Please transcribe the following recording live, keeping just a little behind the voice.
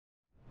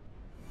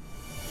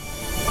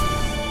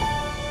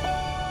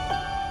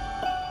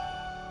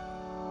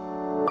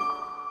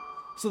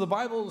So the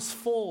Bible is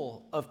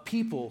full of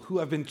people who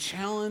have been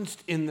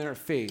challenged in their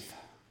faith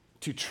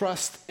to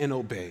trust and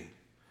obey.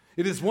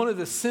 It is one of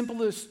the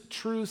simplest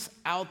truths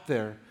out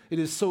there. It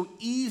is so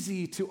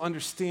easy to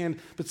understand,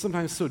 but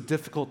sometimes so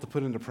difficult to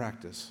put into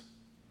practice.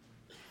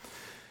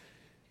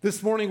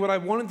 This morning, what I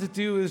wanted to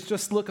do is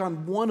just look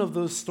on one of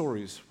those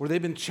stories where they've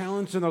been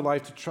challenged in their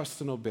life to trust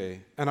and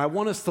obey. And I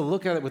want us to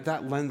look at it with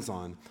that lens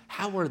on.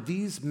 How are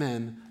these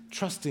men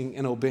trusting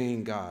and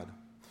obeying God?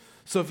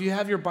 So if you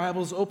have your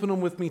Bibles, open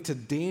them with me to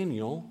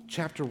Daniel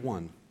chapter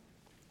 1.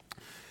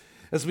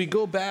 As we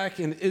go back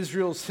in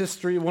Israel's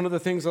history, one of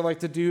the things I like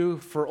to do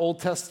for Old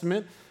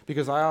Testament,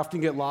 because I often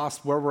get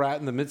lost where we're at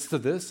in the midst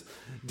of this,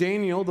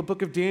 Daniel, the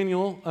book of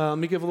Daniel, let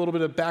me give a little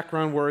bit of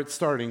background where it's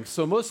starting.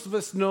 So most of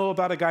us know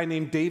about a guy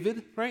named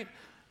David, right?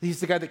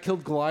 He's the guy that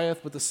killed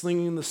Goliath with the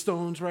sling and the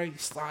stones, right?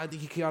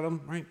 He got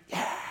him, right?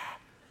 Yeah.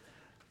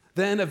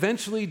 Then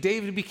eventually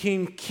David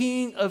became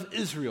king of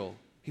Israel.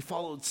 He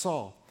followed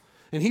Saul.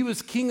 And he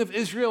was king of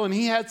Israel, and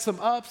he had some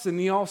ups, and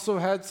he also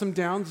had some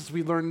downs, as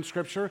we learn in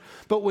Scripture.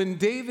 But when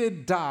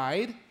David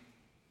died,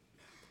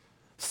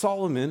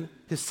 Solomon,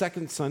 his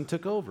second son,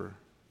 took over.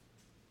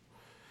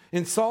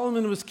 And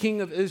Solomon was king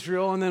of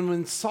Israel, and then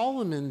when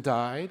Solomon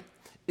died,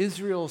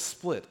 Israel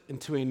split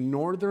into a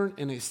northern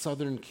and a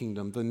southern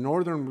kingdom. The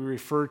northern we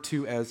refer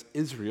to as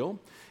Israel,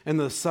 and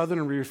the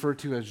southern we refer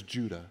to as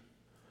Judah.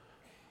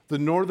 The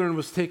northern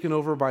was taken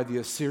over by the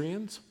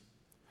Assyrians,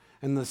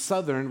 and the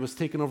southern was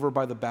taken over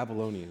by the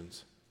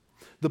Babylonians.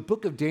 The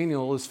book of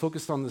Daniel is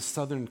focused on the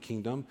southern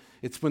kingdom.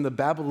 It's when the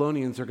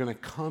Babylonians are going to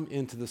come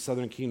into the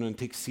southern kingdom and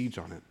take siege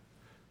on it.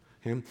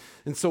 Okay?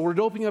 And so we're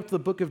opening up the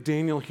book of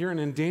Daniel here, and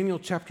in Daniel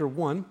chapter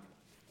 1,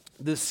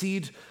 the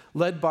siege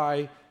led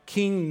by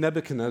King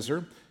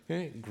Nebuchadnezzar,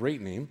 okay,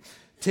 great name,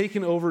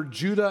 taken over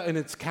Judah and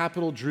its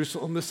capital,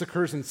 Jerusalem. This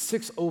occurs in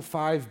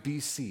 605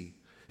 BC.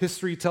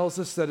 History tells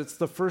us that it's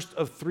the first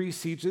of 3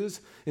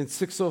 sieges in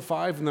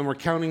 605, and then we're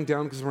counting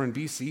down because we're in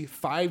BC,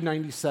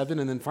 597,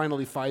 and then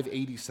finally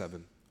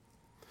 587.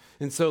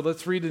 And so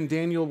let's read in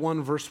Daniel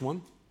 1, verse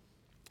 1.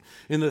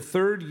 In the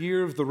 3rd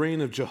year of the reign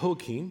of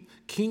Jehoiakim,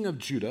 king of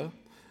Judah,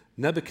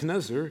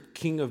 Nebuchadnezzar,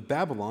 king of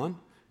Babylon,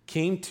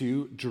 came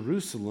to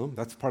Jerusalem,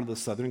 that's part of the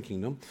southern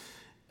kingdom,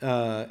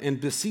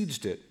 and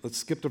besieged it. Let's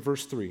skip to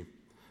verse 3.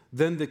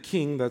 Then the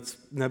king, that's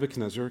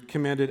Nebuchadnezzar,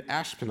 commanded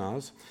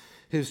Ashpenaz,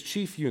 his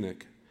chief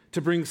eunuch, to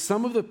bring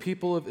some of the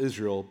people of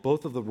Israel,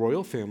 both of the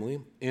royal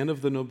family and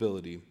of the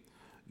nobility,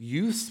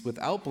 youths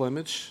without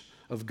blemish,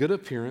 of good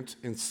appearance,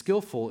 and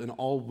skillful in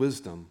all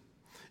wisdom,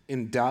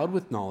 endowed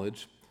with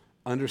knowledge,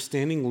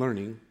 understanding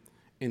learning,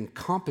 and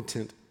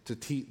competent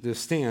to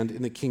stand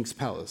in the king's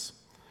palace,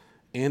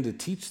 and to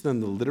teach them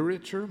the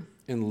literature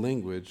and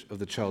language of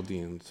the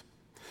Chaldeans.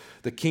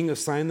 The king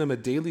assigned them a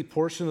daily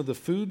portion of the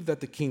food that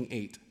the king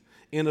ate,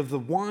 and of the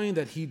wine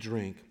that he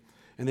drank,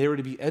 and they were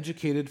to be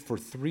educated for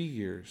 3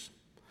 years.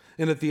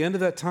 And at the end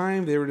of that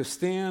time, they were to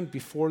stand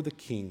before the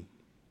king.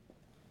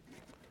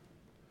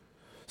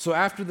 So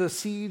after the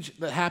siege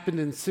that happened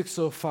in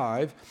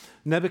 605,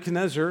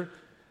 Nebuchadnezzar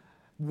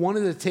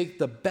wanted to take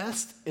the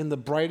best and the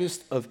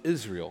brightest of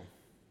Israel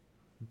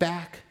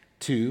back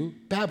to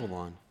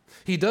Babylon.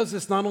 He does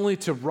this not only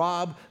to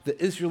rob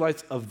the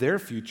Israelites of their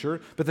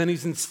future, but then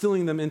he's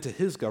instilling them into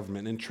his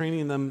government and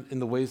training them in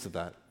the ways of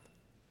that.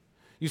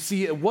 You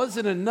see, it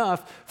wasn't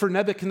enough for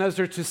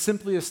Nebuchadnezzar to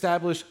simply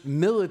establish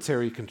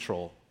military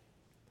control.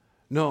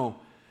 No,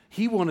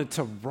 he wanted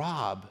to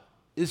rob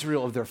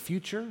Israel of their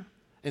future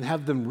and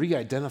have them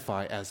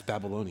re-identify as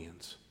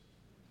Babylonians.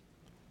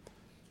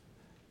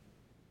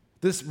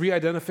 This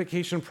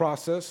re-identification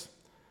process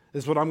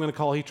is what I'm going to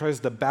call, he tries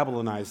to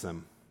Babylonize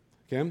them.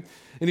 Okay?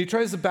 And he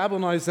tries to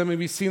Babylonize them, and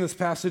we see in this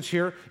passage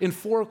here in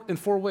four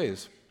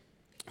ways.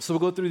 So we'll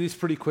go through these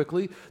pretty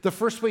quickly. The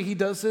first way he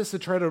does this to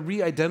try to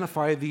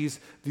re-identify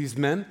these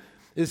men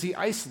is he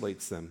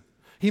isolates them.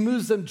 He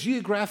moves them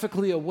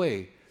geographically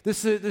away.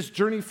 This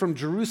journey from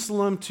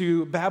Jerusalem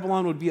to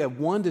Babylon would be a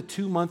 1 to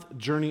 2 month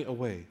journey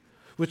away,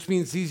 which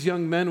means these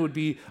young men would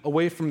be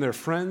away from their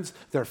friends,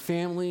 their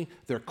family,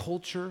 their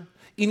culture,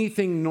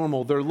 anything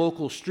normal, their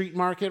local street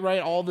market,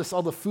 right? All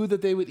the food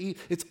that they would eat,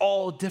 it's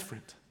all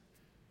different.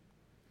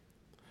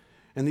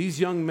 And these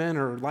young men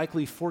are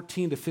likely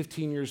 14 to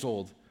 15 years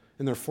old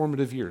in their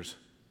formative years.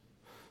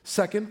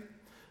 Second,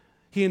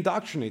 he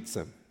indoctrinates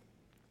them.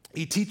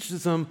 He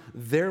teaches them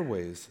their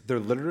ways, their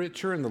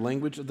literature and the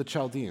language of the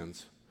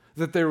Chaldeans.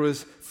 That there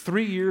was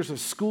 3 years of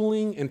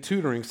schooling and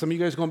tutoring. Some of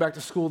you guys going back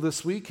to school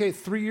this week. Hey,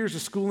 3 years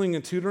of schooling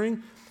and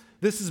tutoring.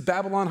 This is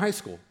Babylon High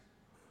School.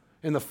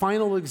 And the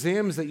final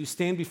exam is that you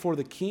stand before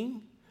the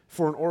king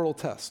for an oral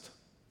test.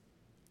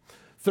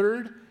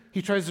 Third,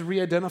 he tries to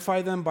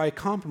re-identify them by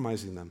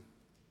compromising them.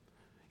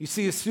 You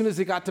see, as soon as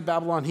they got to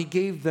Babylon, he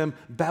gave them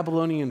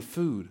Babylonian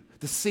food,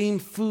 the same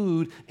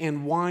food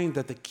and wine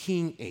that the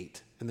king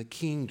ate and the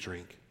king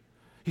drank.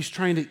 He's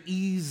trying to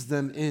ease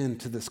them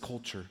into this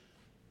culture.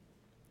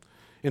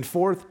 And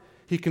fourth,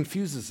 he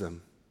confuses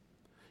them.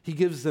 He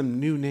gives them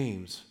new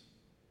names.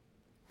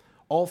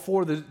 All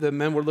 4 of the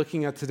men we're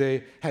looking at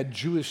today had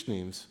Jewish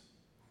names.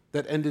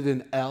 that ended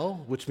in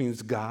El, which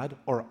means God,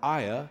 or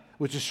Aya,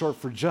 which is short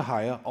for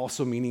Jehiah,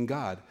 also meaning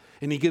God.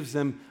 And he gives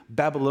them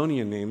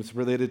Babylonian names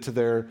related to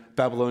their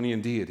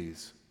Babylonian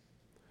deities.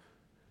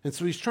 And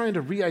so he's trying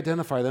to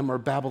re-identify them or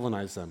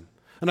Babylonize them.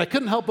 And I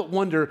couldn't help but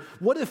wonder,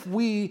 what if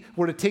we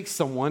were to take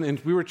someone and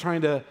we were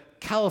trying to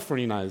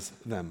Californianize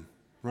them,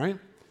 right?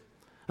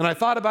 And I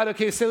thought about,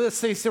 okay, let's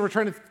say we're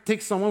trying to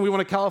take someone, we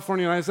want to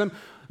Californianize them.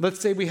 Let's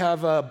say we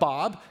have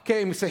Bob, okay,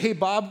 and we say, hey,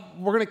 Bob,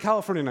 we're going to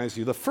Californianize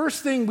you. The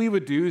first thing we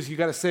would do is you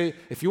got to say,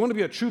 if you want to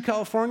be a true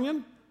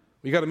Californian,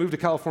 you got to move to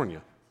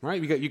California,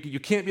 right? You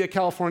can't be a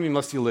Californian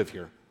unless you live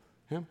here.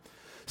 Okay?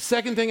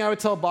 Second thing I would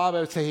tell Bob, I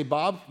would say, hey,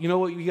 Bob, you know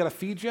what we got to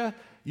feed you?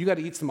 You got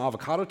to eat some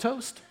avocado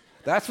toast.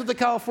 That's what the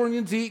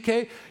Californians eat,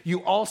 okay?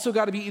 You also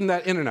got to be eating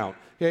that In-N-Out,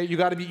 okay? You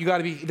got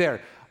to be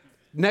there.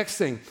 Next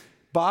thing,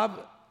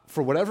 Bob,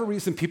 for whatever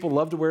reason, people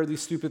love to wear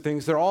these stupid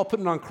things. They're all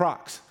putting on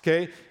Crocs,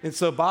 okay? And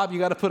so, Bob, you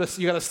got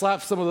to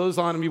slap some of those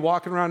on and be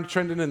walking around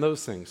trending in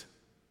those things.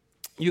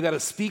 You got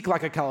to speak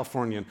like a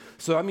Californian.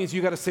 So that means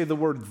you got to say the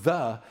word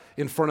 "the"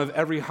 in front of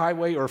every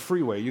highway or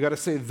freeway. You got to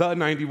say the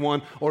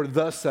 91 or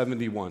the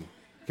 71.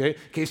 Okay?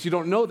 In case you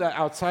don't know that,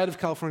 outside of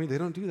California, they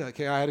don't do that.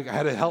 Okay, I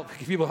had to help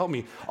people help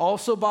me.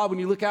 Also, Bob, when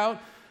you look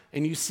out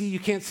and you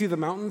can't see the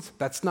mountains,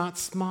 that's not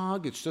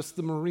smog. It's just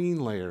the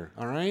marine layer.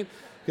 All right?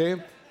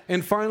 Okay.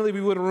 And finally,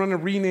 we would want to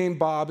rename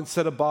Bob.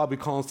 Instead of Bob, we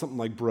call him something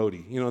like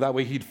Brody. That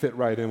way he'd fit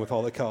right in with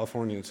all the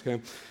Californians,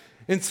 okay?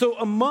 And so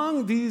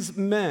among these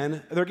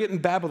men, they're getting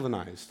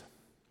Babylonized.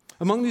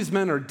 Among these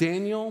men are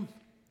Daniel,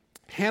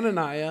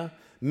 Hananiah,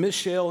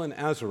 Mishael, and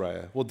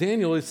Azariah. Well,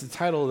 Daniel is the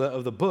title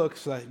of the book,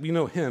 so that we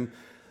know him.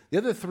 The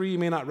other three you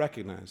may not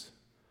recognize,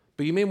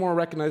 but you may more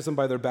recognize them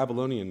by their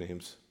Babylonian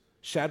names: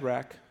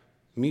 Shadrach,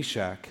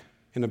 Meshach,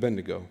 and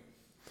Abednego.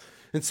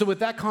 And so with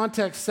that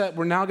context set,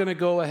 we're now going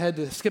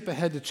to skip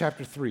ahead to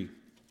chapter 3.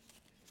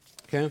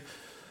 Okay?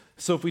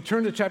 So if we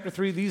turn to chapter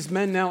 3, these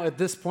men now at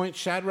this point,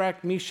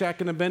 Shadrach,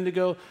 Meshach, and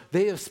Abednego,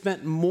 they have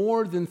spent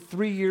more than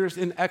 3 years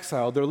in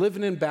exile. They're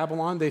living in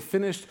Babylon. They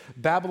finished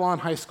Babylon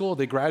High School.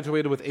 They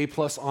graduated with A+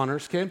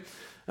 honors, okay?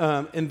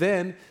 And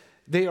then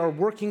they are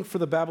working for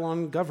the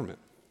Babylon government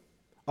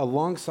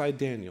alongside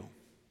Daniel.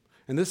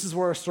 And this is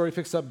where our story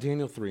picks up,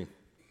 Daniel 3,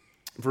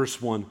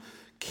 verse 1.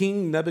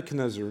 King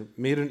Nebuchadnezzar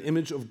made an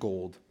image of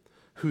gold,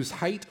 whose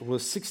height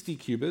was 60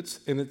 cubits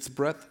and its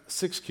breadth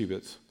 6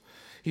 cubits.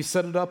 He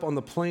set it up on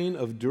the plain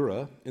of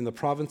Dura in the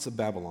province of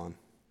Babylon.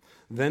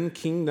 Then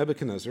King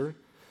Nebuchadnezzar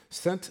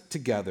sent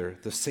together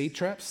the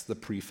satraps, the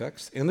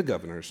prefects, and the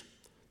governors,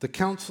 the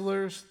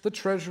counselors, the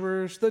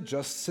treasurers, the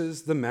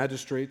justices, the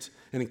magistrates,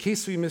 and in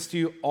case we missed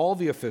you, all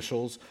the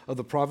officials of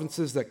the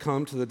provinces that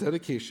come to the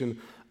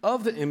dedication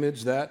of the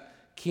image that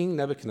King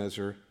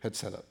Nebuchadnezzar had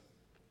set up.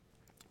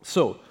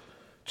 So,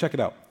 check it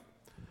out.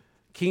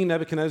 King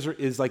Nebuchadnezzar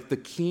is like the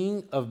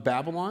king of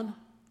Babylon,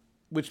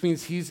 which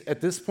means he's, at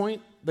this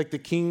point, like the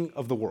king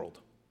of the world.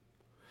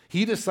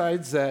 He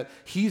decides that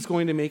he's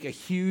going to make a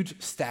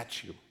huge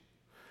statue.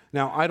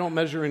 Now, I don't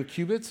measure in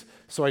cubits,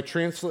 so I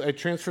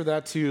transfer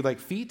that to like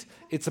feet.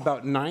 It's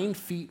about 9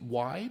 feet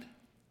wide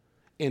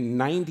and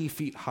 90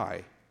 feet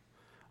high.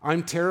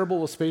 I'm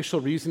terrible with spatial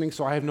reasoning,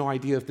 so I have no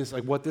idea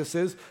what this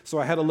is. So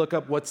I had to look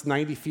up what's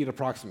 90 feet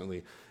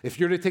approximately. If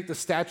you're to take the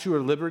Statue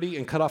of Liberty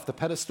and cut off the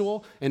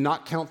pedestal and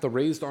not count the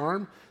raised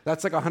arm,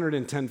 that's like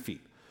 110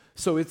 feet.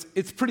 So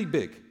it's pretty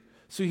big.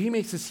 So he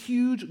makes this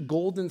huge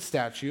golden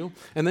statue,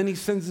 and then he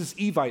sends this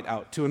Evite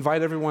out to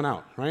invite everyone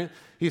out, right?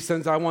 He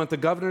sends, I want the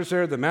governors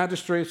there, the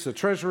magistrates, the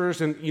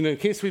treasurers, and in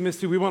case we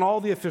missed you, we want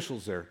all the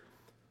officials there.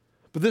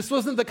 But this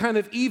wasn't the kind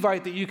of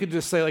Evite that you could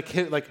just say,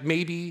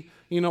 maybe,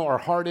 or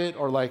heart it,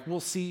 or we'll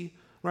see,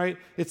 right?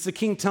 It's the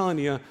king telling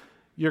you,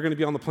 you're going to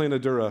be on the plain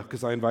of Dura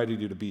because I invited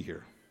you to be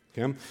here,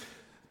 okay?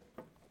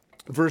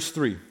 Verse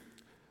 3.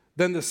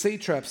 Then the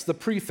satraps, the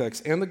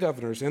prefects, and the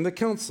governors, and the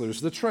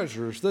counselors, the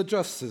treasurers, the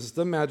justices,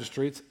 the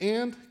magistrates,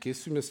 and, in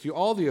case we missed you,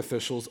 all the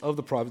officials of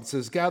the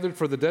provinces gathered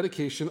for the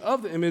dedication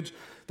of the image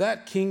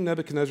that King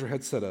Nebuchadnezzar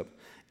had set up.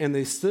 And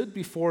they stood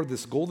before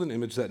this golden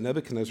image that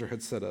Nebuchadnezzar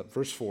had set up.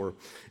 Verse 4,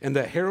 and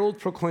the herald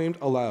proclaimed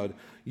aloud,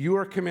 you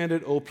are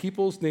commanded, O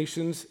peoples,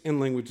 nations, and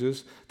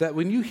languages, that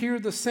when you hear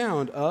the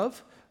sound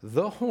of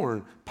the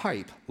horn,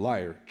 pipe,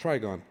 lyre,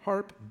 trigon,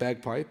 harp,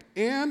 bagpipe,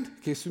 and, in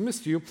case we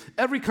missed you,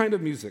 every kind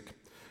of music,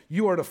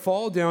 you are to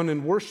fall down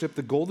and worship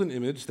the golden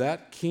image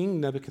that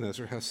King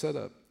Nebuchadnezzar has set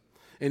up.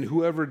 And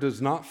whoever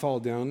does not fall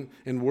down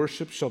and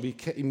worship shall be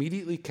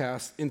immediately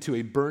cast into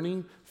a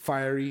burning,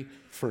 fiery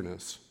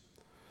furnace.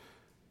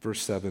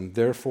 Verse 7,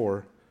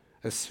 therefore,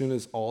 as soon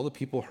as all the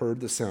people heard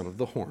the sound of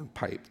the horn,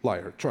 pipe,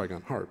 lyre,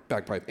 trigon, harp,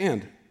 bagpipe,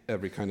 and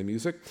every kind of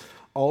music,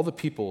 all the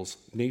peoples,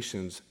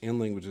 nations, and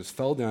languages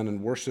fell down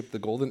and worshiped the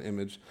golden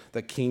image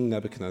that King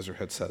Nebuchadnezzar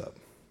had set up.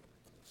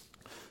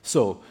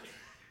 So,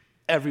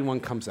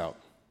 everyone comes out.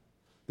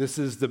 This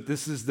is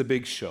the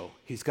big show.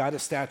 He's got a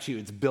statue.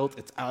 It's built.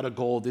 It's out of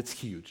gold. It's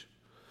huge.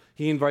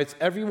 He invites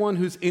everyone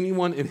who's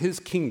anyone in his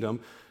kingdom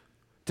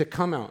to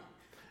come out.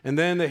 And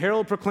then the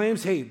herald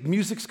proclaims, hey,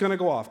 music's going to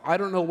go off. I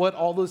don't know what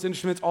all those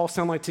instruments all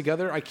sound like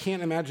together. I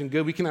can't imagine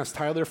good. We can ask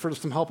Tyler for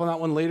some help on that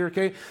one later,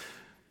 okay?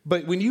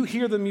 But when you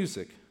hear the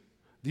music,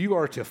 you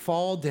are to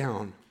fall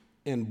down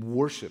and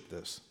worship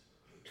this.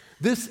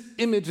 This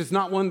image is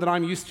not one that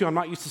I'm used to. I'm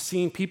not used to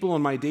seeing people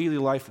in my daily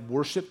life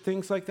worship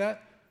things like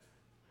that.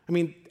 I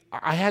mean,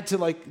 I had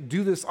to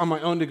do this on my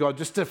own to go,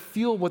 just to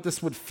feel what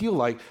this would feel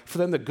like for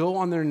them to go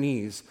on their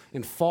knees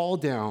and fall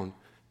down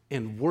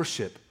and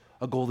worship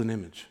a golden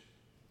image.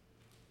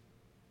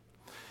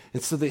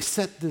 And so they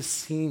set this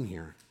scene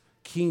here.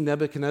 King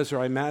Nebuchadnezzar,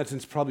 I imagine,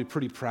 is probably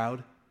pretty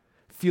proud,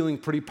 feeling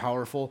pretty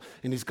powerful,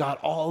 and he's got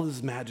all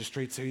his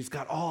magistrates there. He's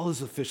got all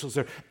his officials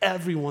there.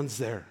 Everyone's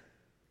there.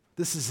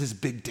 This is his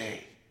big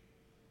day.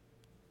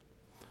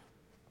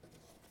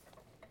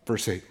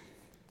 Verse 8.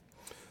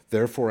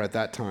 Therefore, at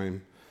that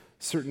time,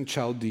 certain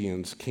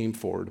Chaldeans came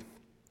forward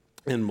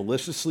and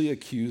maliciously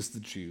accused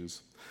the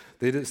Jews.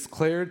 They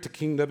declared to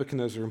King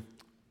Nebuchadnezzar,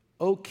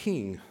 O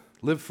king,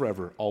 live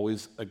forever.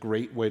 Always a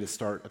great way to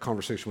start a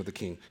conversation with the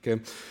king.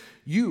 Okay?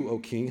 You, O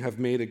king, have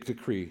made a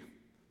decree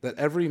that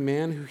every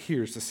man who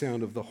hears the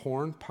sound of the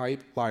horn,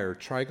 pipe, lyre,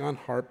 trigon,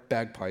 harp,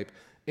 bagpipe,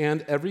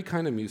 and every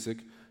kind of music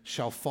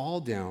shall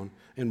fall down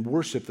and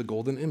worship the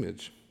golden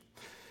image.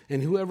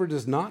 And whoever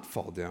does not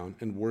fall down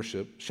and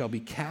worship shall be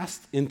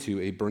cast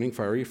into a burning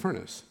fiery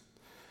furnace.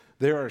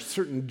 There are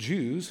certain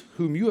Jews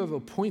whom you have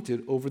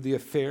appointed over the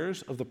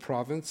affairs of the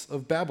province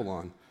of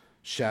Babylon,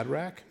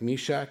 Shadrach,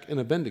 Meshach, and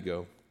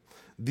Abednego.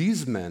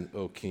 These men,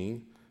 O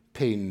king,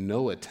 pay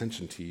no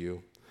attention to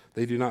you.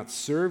 They do not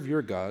serve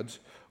your gods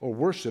or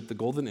worship the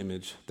golden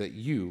image that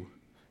you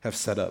have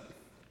set up.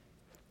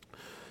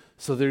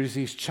 So there's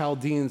these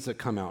Chaldeans that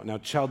come out. Now,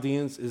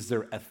 Chaldeans is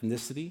their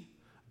ethnicity.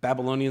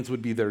 Babylonians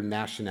would be their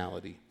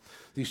nationality.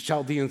 These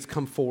Chaldeans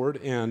come forward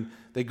and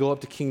they go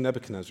up to King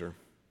Nebuchadnezzar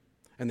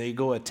and they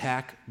go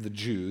attack the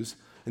Jews,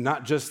 and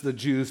not just the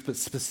Jews, but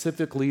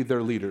specifically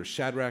their leaders,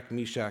 Shadrach,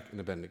 Meshach, and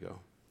Abednego.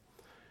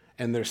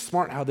 And they're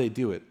smart how they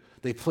do it.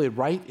 They play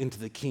right into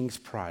the king's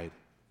pride.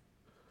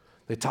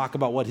 They talk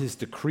about what his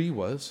decree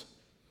was,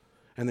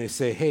 and they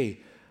say, hey,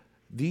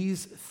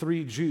 these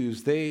three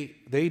Jews, they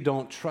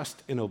don't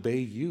trust and obey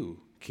you,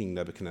 King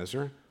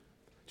Nebuchadnezzar.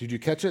 Did you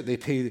catch it? They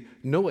pay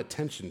no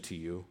attention to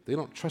you. They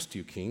don't trust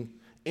you, king,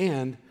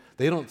 and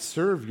they don't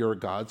serve your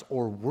gods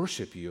or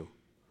worship you.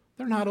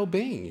 They're not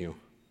obeying you.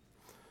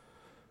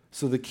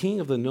 So the king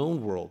of the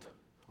known world,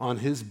 on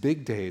his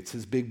big day, it's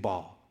his big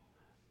ball,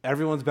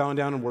 everyone's bowing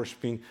down and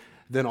worshiping.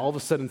 Then all of a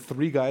sudden,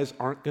 three guys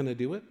aren't going to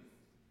do it.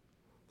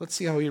 Let's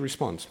see how he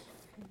responds.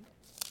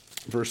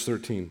 Verse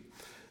 13.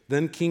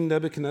 Then King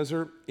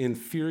Nebuchadnezzar, in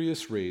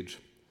furious rage,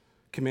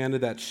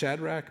 commanded that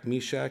Shadrach,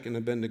 Meshach, and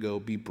Abednego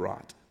be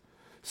brought.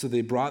 So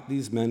they brought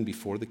these men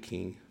before the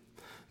king.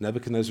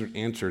 Nebuchadnezzar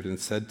answered and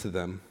said to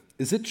them,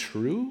 Is it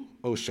true,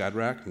 O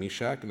Shadrach,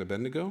 Meshach, and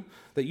Abednego,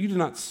 that you do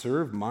not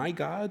serve my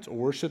gods or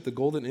worship the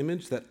golden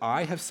image that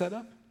I have set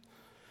up?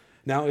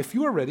 Now, if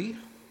you are ready,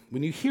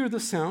 when you hear the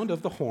sound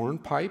of the horn,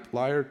 pipe,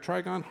 lyre,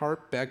 trigon,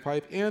 harp,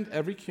 bagpipe, and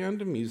every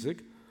kind of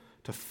music,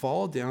 to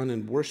fall down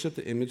and worship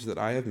the image that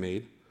I have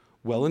made,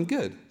 well and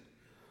good.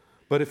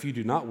 But if you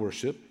do not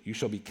worship, you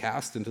shall be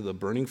cast into the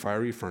burning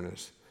fiery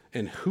furnace.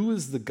 And who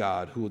is the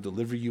God who will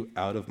deliver you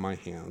out of my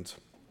hands?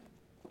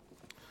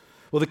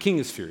 Well, the king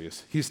is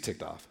furious. He's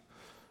ticked off.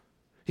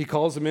 He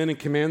calls them in and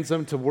commands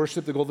them to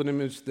worship the golden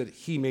image that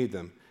he made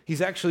them.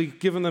 He's actually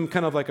given them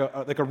kind of like a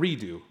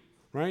redo,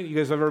 right? You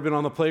guys have ever been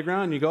on the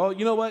playground and you go,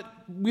 you know what?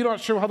 We're not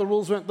sure how the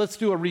rules went. Let's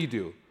do a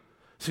redo.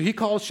 So he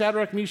calls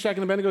Shadrach, Meshach,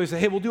 and Abednego. He said,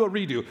 hey, we'll do a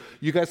redo.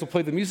 You guys will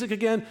play the music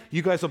again.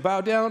 You guys will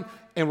bow down,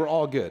 and we're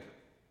all good.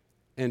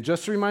 And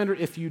just a reminder,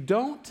 if you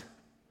don't,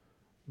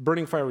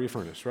 burning fiery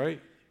furnace,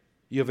 right?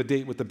 You have a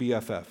date with the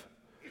BFF.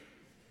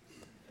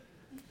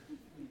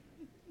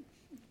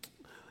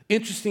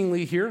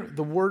 Interestingly here,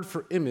 the word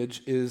for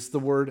image is the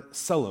word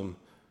selim.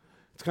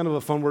 It's kind of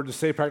a fun word to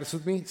say. Practice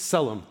with me.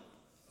 Selim.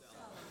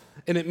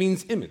 And it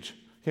means image.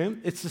 Okay?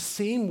 It's the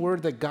same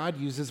word that God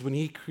uses when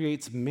he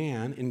creates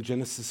man in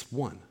Genesis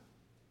 1.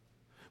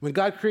 When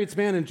God creates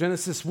man in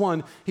Genesis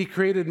 1, he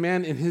created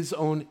man in his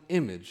own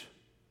image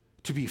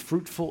to be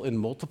fruitful and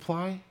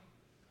multiply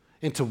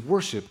and to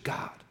worship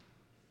God,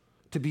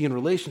 to be in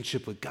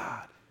relationship with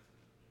God.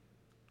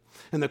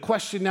 And the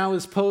question now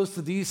is posed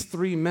to these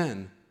three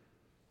men.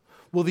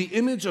 Will the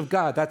image of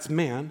God, that's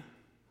man,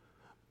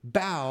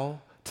 bow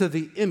to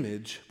the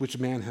image which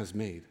man has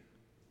made?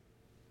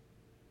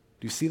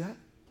 Do you see that?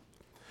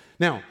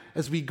 Now,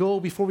 as we go,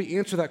 before we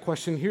answer that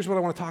question, here's what I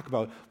want to talk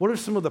about. What are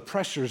some of the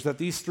pressures that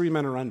these three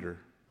men are under?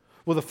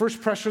 Well, the first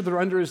pressure they're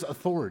under is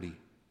authority.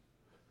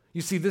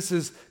 You see, this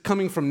is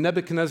coming from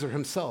Nebuchadnezzar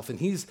himself, and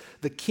he's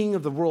the king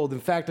of the world. In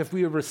fact, if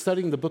we were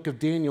studying the book of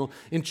Daniel,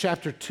 in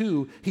chapter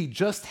 2, he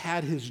just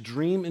had his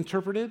dream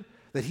interpreted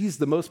that he's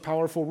the most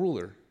powerful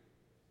ruler.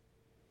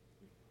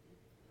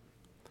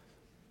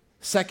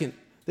 Second,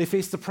 they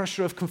face the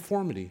pressure of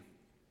conformity.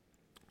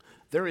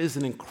 There is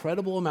an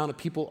incredible amount of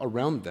people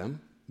around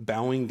them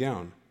bowing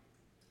down.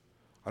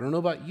 I don't know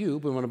about you,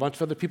 but when a bunch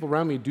of other people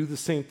around me do the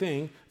same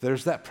thing,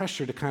 there's that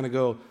pressure to kind of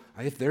go,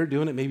 if they're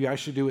doing it, maybe I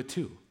should do it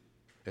too.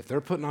 If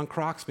they're putting on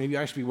Crocs, maybe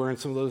I should be wearing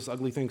some of those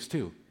ugly things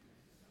too.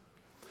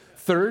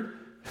 Third,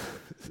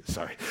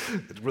 sorry,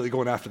 it's really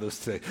going after those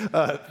today.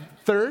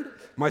 Third,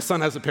 my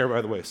son has a pair,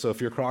 by the way, so if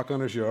you're Croc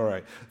owners, you're all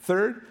right.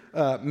 Third,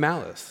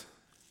 malice.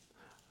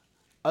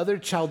 Other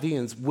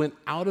Chaldeans went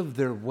out of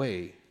their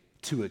way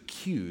to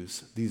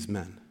accuse these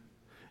men.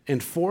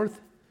 And fourth,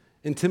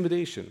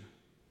 intimidation,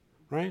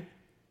 right?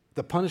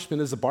 The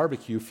punishment is a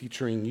barbecue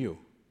featuring you.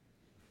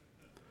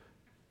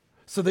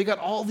 So they got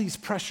all these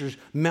pressures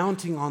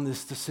mounting on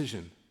this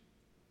decision.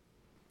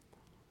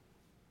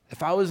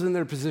 If I was in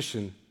their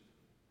position,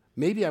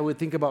 maybe I would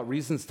think about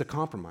reasons to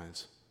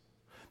compromise.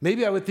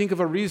 Maybe I would think of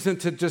a reason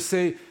to just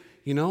say,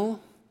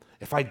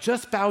 if I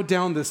just bow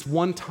down this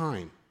one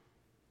time,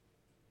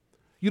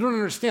 you don't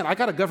understand, I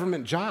got a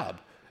government job.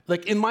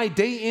 Like in my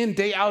day in,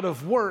 day out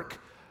of work,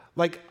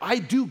 like I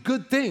do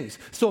good things.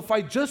 So if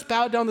I just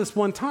bow down this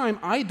one time,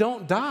 I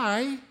don't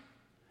die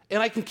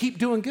and I can keep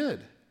doing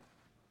good.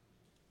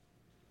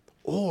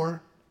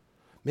 Or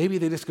maybe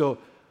they just go,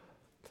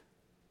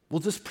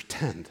 we'll just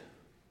pretend.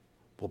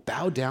 We'll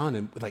bow down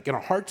and like in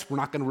our hearts, we're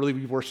not going to really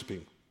be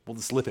worshiping. We'll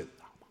just lip it.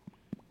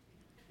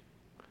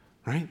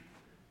 Right?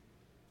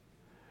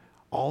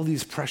 All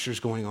these pressures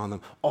going on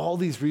them, all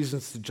these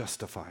reasons to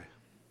justify.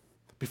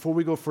 Before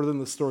we go further in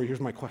the story, here's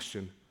my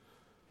question.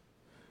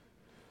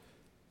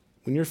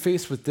 When you're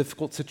faced with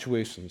difficult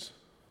situations,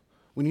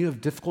 when you have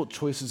difficult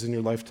choices in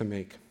your life to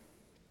make,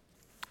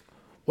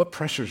 what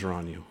pressures are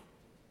on you?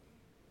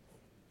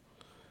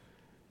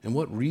 And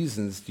what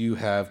reasons do you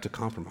have to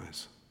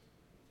compromise?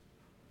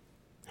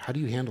 How do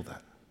you handle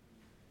that?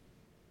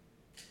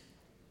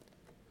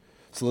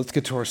 So let's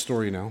get to our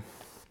story now.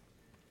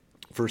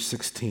 Verse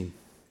 16.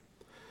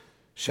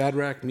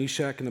 Shadrach,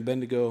 Meshach, and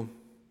Abednego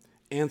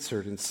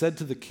answered and said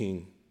to the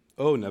king,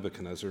 O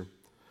Nebuchadnezzar,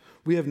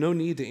 we have no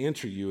need to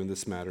answer you in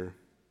this matter.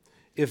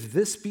 If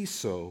this be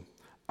so,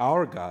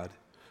 our God,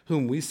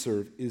 whom we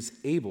serve, is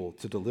able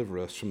to deliver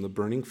us from the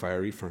burning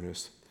fiery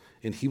furnace,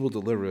 and he will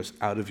deliver us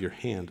out of your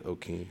hand, O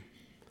king.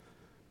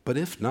 But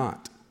if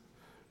not,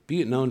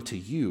 be it known to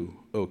you,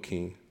 O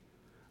king,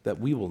 that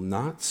we will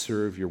not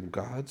serve your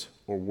gods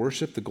or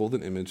worship the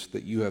golden image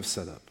that you have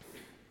set up.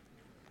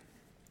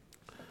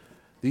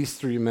 These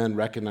three men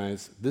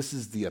recognize this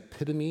is the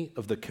epitome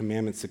of the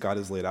commandments that God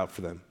has laid out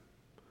for them.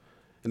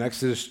 In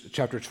Exodus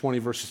chapter 20,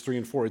 verses 3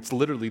 and 4, it's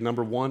literally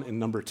number 1 and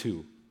number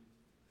 2.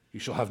 You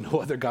shall have no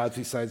other gods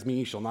besides me.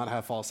 You shall not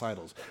have false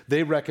idols.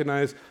 They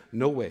recognize,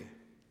 no way.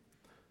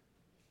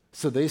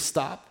 So they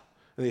stop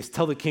and they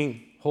tell the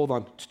king, hold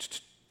on.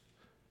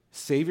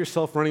 Save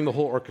yourself running the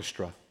whole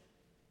orchestra.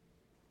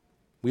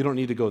 We don't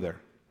need to go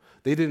there.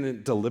 They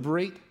didn't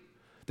deliberate.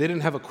 They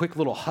didn't have a quick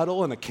little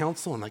huddle and a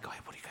council and like, hey,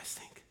 what do you guys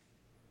think?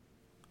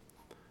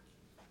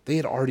 They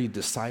had already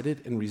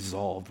decided and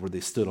resolved where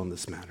they stood on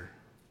this matter.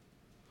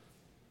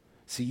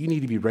 See, you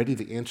need to be ready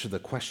to answer the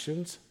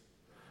questions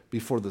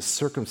before the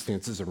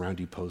circumstances around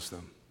you pose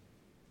them.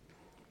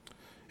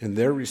 And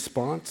their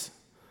response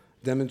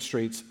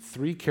demonstrates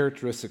 3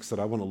 characteristics that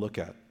I want to look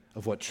at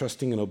of what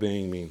trusting and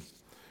obeying mean.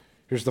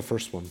 Here's the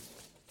first one.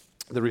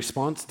 The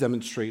response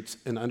demonstrates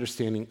an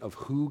understanding of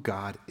who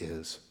God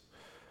is.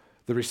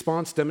 The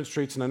response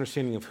demonstrates an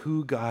understanding of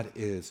who God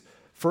is.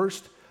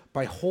 First,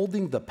 by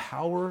holding the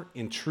power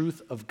and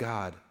truth of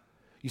God.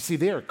 You see,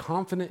 they are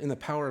confident in the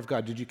power of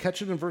God. Did you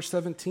catch it in verse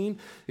 17?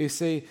 They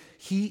say,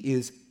 he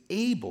is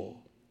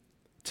able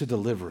to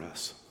deliver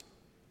us.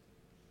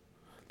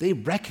 They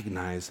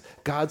recognize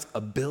God's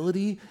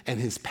ability and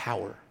his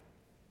power.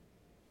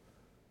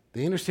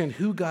 They understand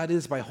who God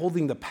is by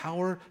holding the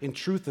power and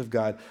truth of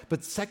God,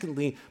 but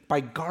secondly, by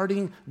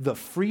guarding the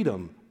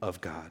freedom of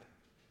God.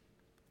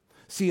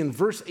 See, in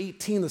verse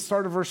 18, the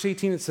start of verse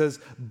 18, it says,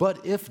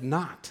 but if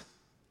not,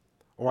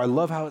 or I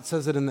love how it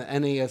says it in the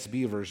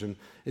NASB version,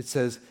 it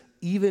says,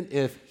 even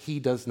if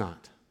he does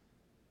not.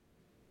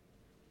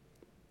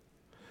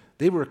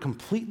 They were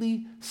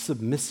completely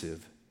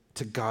submissive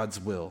to God's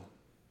will.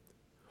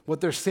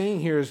 What they're saying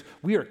here is,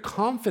 we are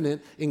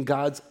confident in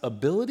God's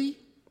ability,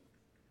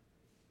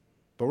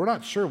 but we're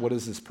not sure what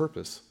is his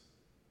purpose.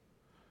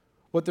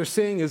 What they're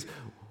saying is,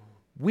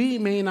 we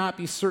may not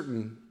be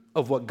certain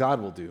of what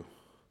God will do,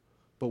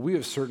 but we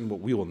are certain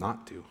what we will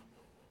not do.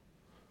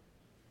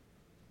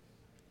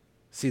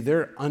 See,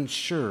 they're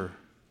unsure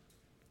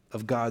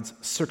of God's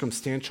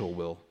circumstantial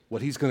will,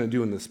 what he's going to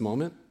do in this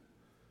moment,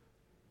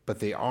 but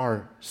they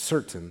are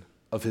certain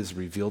of his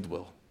revealed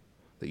will,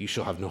 that you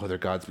shall have no other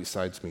gods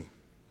besides me.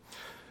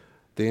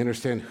 They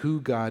understand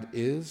who God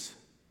is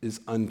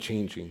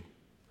unchanging,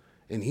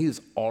 and he has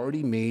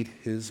already made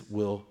his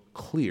will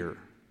clear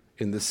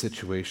in this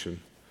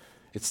situation.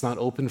 It's not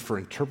open for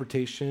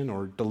interpretation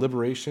or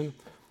deliberation.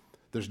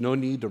 There's no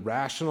need to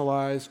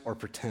rationalize or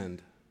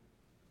pretend.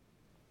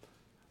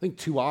 I think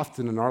too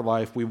often in our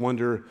life we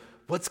wonder,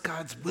 what's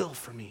God's will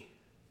for me?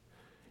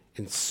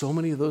 And so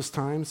many of those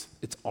times,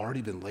 it's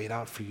already been laid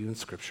out for you in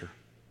Scripture.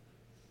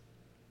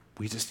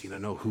 We just need to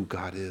know who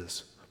God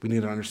is. We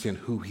need to understand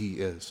who he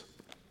is.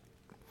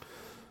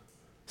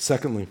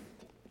 Secondly,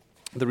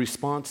 the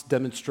response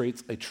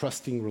demonstrates a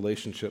trusting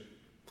relationship.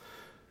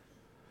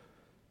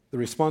 The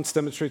response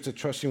demonstrates a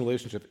trusting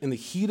relationship. In the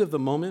heat of the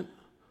moment,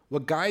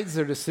 what guides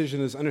their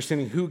decision is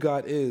understanding who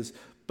God is,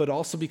 but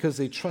also because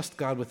they trust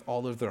God with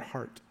all of their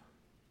heart.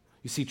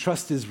 You see,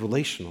 trust is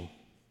relational.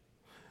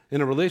 In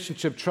a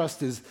relationship,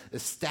 trust is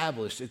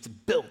established, it's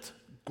built,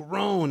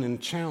 grown, and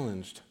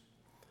challenged.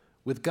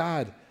 With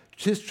God,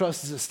 his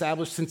trust is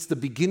established since the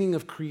beginning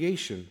of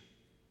creation.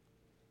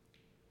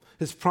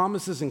 His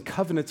promises and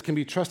covenants can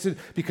be trusted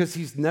because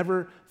he's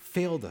never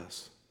failed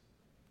us.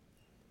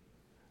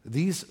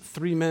 These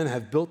three men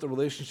have built a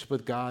relationship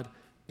with God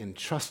and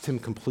trust him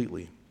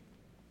completely,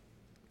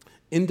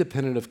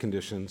 independent of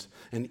conditions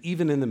and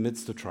even in the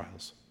midst of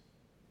trials.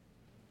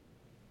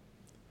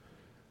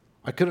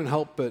 I couldn't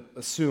help but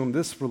assume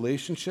this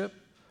relationship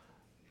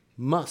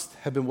must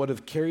have been what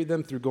have carried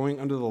them through going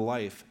under the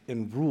life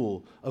and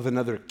rule of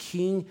another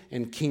king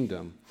and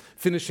kingdom,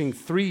 finishing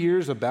 3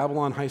 years of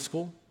Babylon high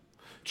school,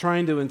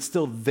 trying to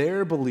instill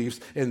their beliefs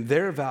and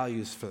their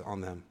values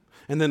on them,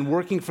 and then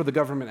working for the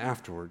government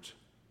afterwards.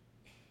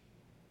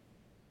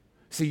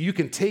 See, you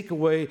can take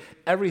away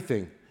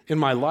everything in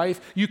my life.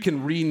 You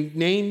can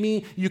rename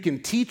me. You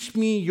can teach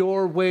me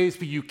your ways,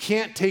 but you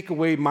can't take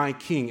away my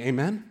king.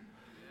 Amen?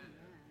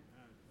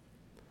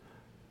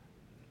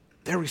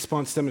 Their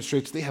response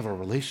demonstrates they have a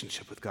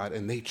relationship with God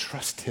and they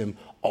trust him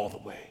all the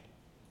way.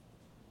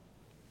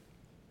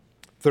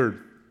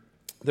 Third,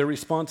 their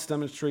response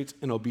demonstrates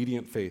an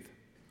obedient faith.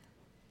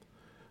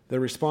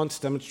 Their response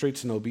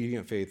demonstrates an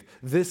obedient faith.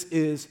 This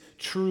is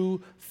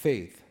true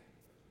faith.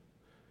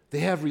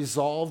 They have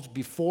resolved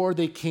before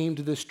they came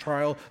to this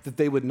trial that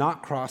they would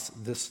not cross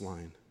this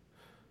line.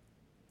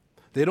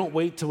 They don't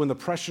wait till when the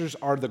pressures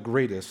are the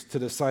greatest to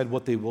decide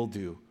what they will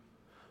do.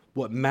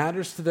 What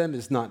matters to them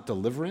is not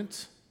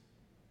deliverance,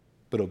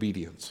 but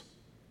obedience.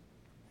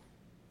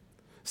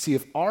 See,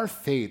 if our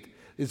faith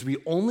is we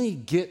only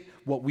get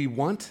what we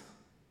want,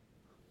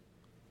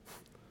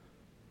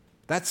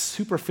 that's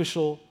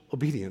superficial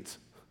obedience.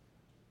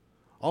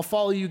 I'll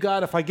follow you,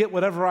 God, if I get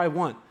whatever I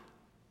want.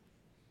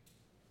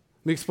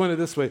 Let me explain it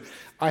this way.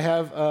 I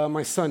have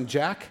my son,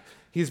 Jack.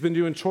 He's been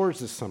doing chores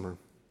this summer.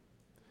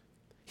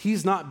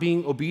 He's not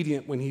being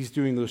obedient when he's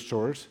doing those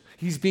chores.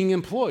 He's being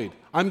employed.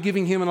 I'm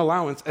giving him an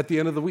allowance at the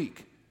end of the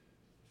week.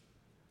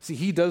 See,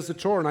 he does the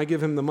chore and I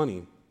give him the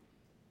money.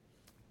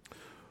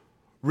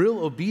 Real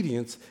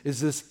obedience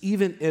is this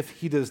even if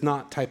he does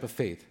not type of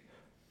faith.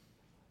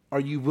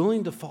 Are you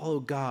willing to follow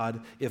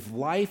God if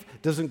life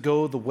doesn't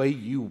go the way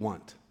you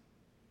want?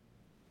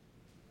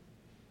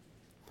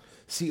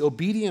 See,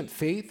 obedient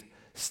faith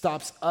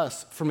stops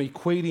us from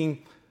equating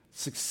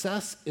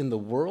success in the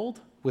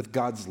world with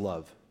God's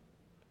love.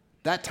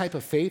 That type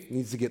of faith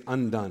needs to get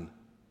undone.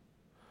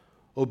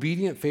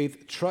 Obedient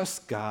faith trusts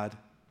God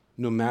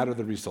no matter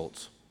the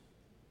results.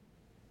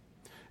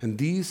 And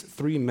these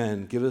three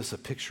men give us a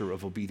picture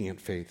of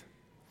obedient faith.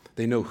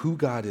 They know who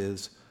God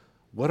is,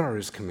 what are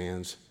his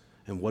commands,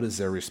 and what is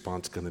their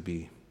response going to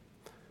be.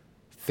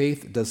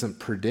 Faith doesn't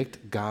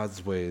predict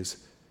God's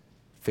ways.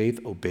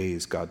 Faith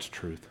obeys God's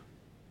truth.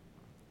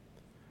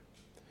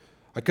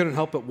 I couldn't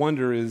help but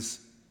wonder, is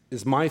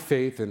my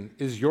faith and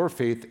is your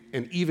faith,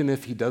 and even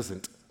if he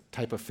doesn't,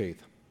 type of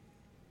faith?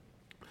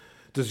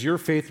 Does your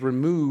faith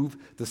remove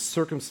the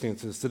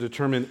circumstances to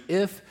determine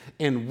if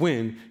and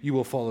when you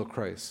will follow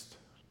Christ?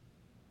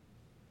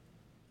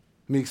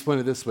 Let me explain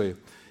it this way.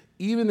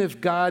 Even if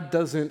God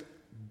doesn't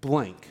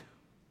blank,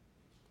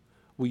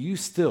 will you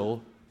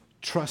still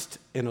trust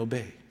and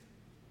obey?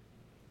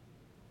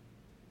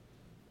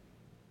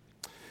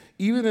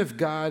 Even if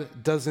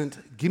God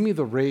doesn't give me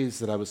the raise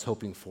that I was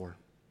hoping for,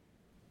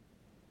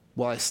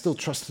 will I still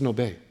trust and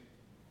obey?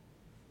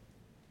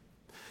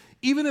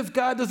 Even if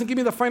God doesn't give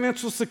me the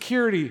financial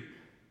security,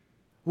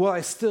 will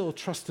I still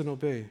trust and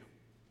obey?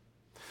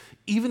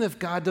 Even if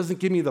God doesn't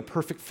give me the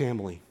perfect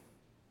family,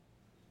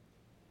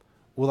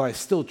 will I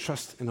still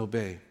trust and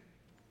obey?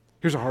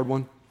 Here's a hard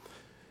one.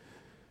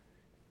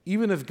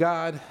 Even if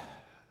God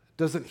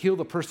doesn't heal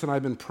the person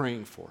I've been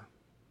praying for,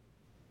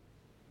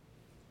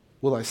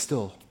 will I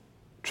still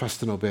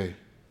trust and obey?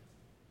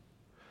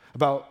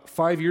 About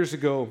 5 years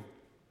ago,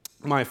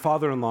 my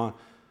father-in-law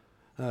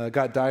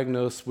got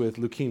diagnosed with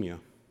leukemia.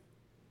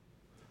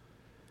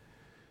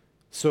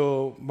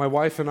 So my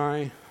wife and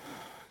I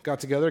got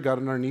together, got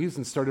on our knees,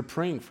 and started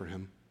praying for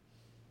him.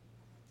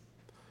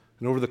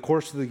 And over the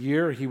course of the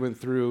year, he went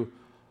through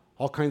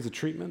all kinds of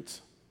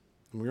treatments.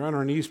 And we were on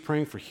our knees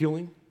praying for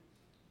healing.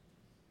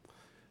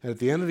 And at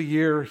the end of the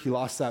year, he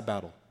lost that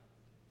battle.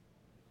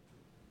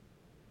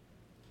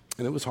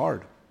 And it was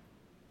hard.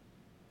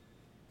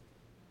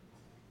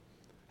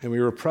 And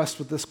we were pressed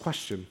with this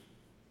question.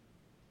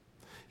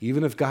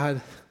 Even if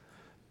God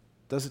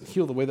doesn't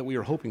heal the way that we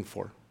are hoping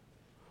for,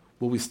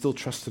 will we still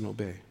trust and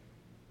obey?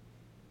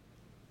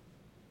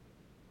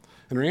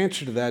 And our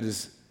answer to that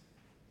is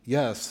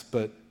yes,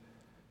 but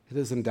it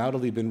has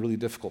undoubtedly been really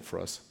difficult for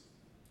us.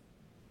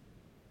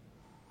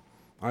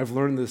 I've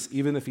learned this,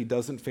 even if he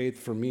doesn't, faith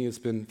for me has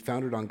been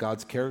founded on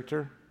God's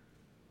character.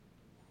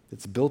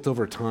 It's built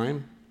over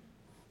time,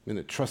 and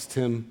it trusts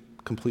him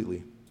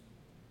completely.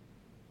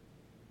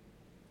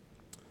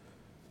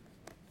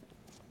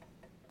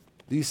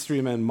 These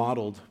three men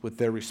modeled with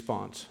their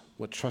response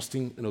what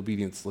trusting and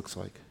obedience looks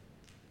like.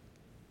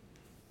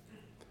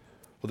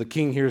 Well, the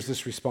king hears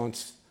this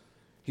response.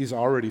 He's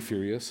already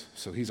furious,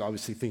 so he's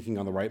obviously thinking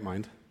on the right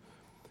mind.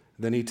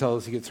 Then he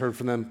gets heard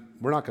from them,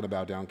 we're not going to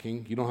bow down,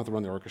 king. You don't have to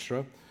run the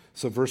orchestra.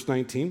 So verse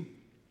 19,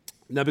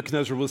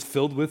 Nebuchadnezzar was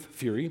filled with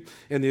fury,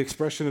 and the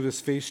expression of his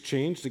face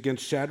changed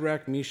against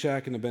Shadrach,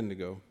 Meshach, and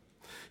Abednego.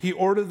 He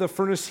ordered the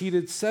furnace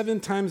heated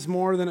 7 times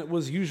more than it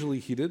was usually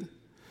heated,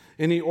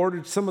 and he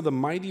ordered some of the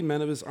mighty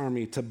men of his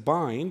army to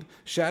bind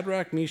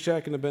Shadrach,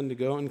 Meshach, and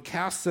Abednego and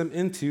cast them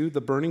into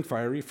the burning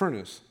fiery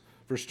furnace.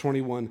 Verse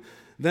 21,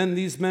 then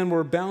these men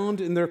were bound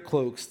in their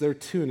cloaks, their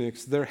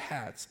tunics, their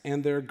hats,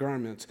 and their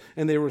garments,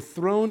 and they were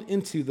thrown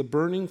into the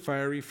burning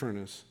fiery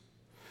furnace.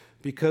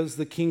 Because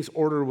the king's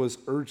order was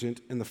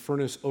urgent and the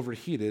furnace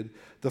overheated,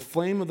 the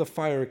flame of the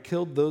fire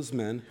killed those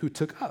men who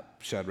took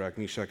up Shadrach,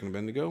 Meshach, and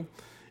Abednego.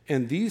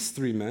 And these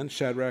 3 men,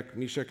 Shadrach,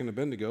 Meshach, and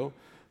Abednego,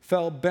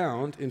 fell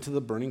bound into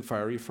the burning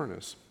fiery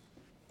furnace.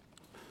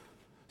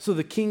 So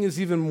the king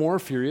is even more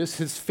furious.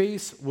 His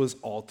face was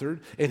altered,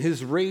 and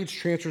his rage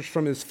transfers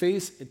from his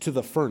face to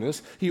the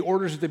furnace. He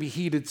orders it to be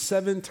heated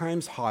 7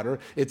 times hotter.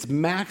 It's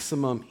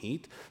maximum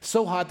heat,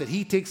 so hot that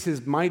he takes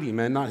his mighty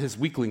men, not his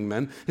weakling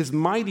men, his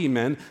mighty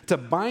men to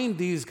bind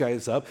these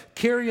guys up,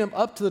 carry them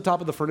up to the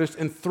top of the furnace,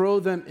 and throw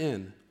them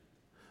in.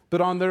 But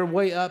on their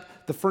way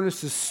up, the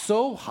furnace is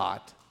so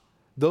hot,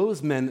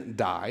 those men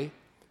die,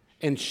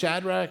 and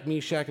Shadrach,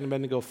 Meshach, and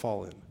Abednego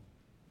fall in.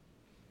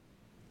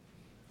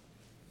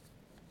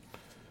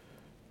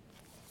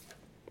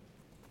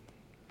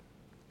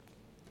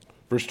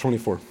 Verse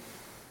 24.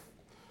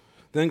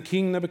 Then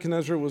King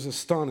Nebuchadnezzar was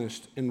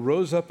astonished and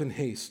rose up in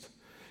haste.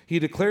 He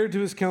declared to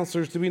his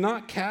counselors, did we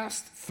not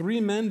cast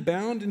 3 men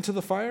bound into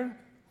the fire?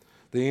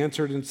 They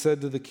answered and said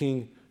to the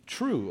king,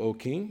 true, O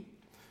king.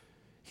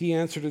 He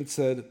answered and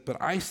said, but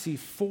I see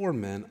 4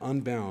 men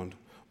unbound,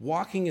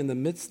 walking in the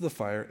midst of the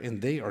fire,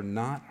 and they are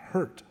not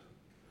hurt.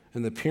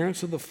 And the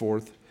appearance of the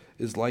 4th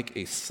is like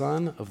a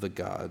son of the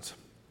gods.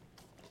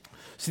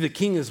 See, the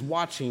king is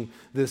watching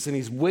this, and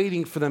he's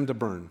waiting for them to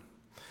burn.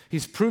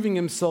 He's proving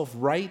himself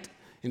right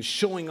and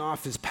showing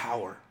off his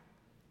power.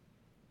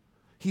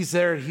 He's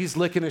there, he's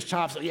licking his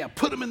chops. Yeah,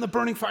 put him in the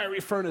burning fiery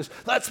furnace.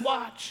 Let's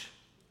watch.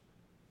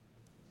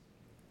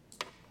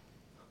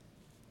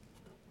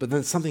 But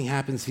then something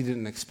happens he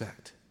didn't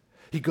expect.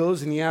 He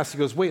goes and he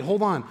goes, wait,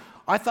 hold on.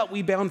 I thought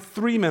we bound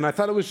 3 men. I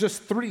thought it was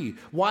just 3.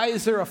 Why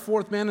is there a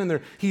 4th man in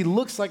there? He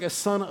looks like a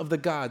son of the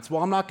gods.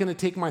 Well, I'm not going to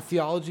take my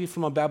theology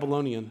from a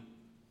Babylonian.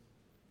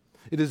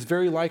 It is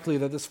very likely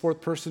that this 4th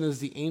person is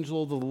the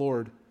angel of the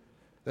Lord.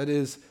 That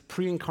is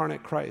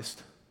pre-incarnate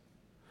Christ.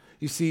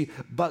 You see,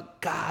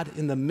 but God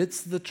in the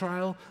midst of the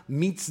trial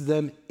meets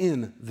them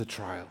in the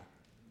trial.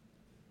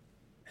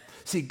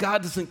 See,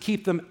 God doesn't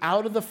keep them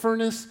out of the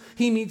furnace.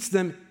 He meets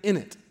them in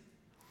it.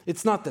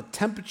 It's not the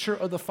temperature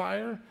of the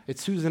fire.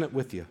 It's who's in it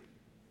with you.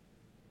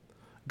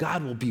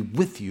 God will be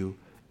with you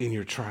in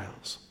your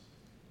trials.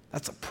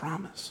 That's a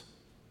promise.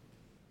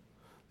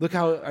 Look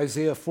how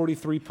Isaiah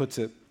 43 puts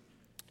it.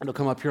 It'll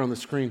come up here on the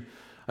screen.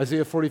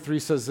 Isaiah 43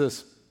 says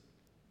this.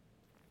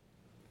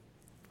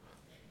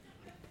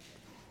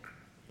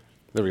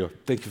 There we go.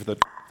 Thank you for that.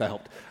 That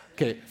helped.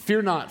 Okay.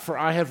 Fear not, for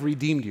I have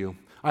redeemed you.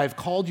 I have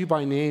called you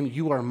by name.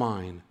 You are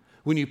mine.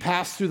 When you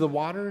pass through the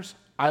waters,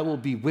 I will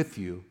be with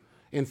you.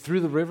 And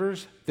through the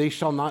rivers, they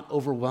shall not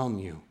overwhelm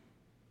you.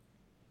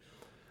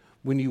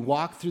 When you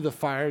walk through the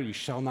fire, you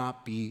shall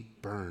not be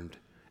burned,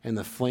 and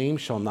the flame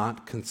shall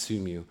not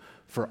consume you.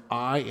 For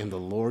I am the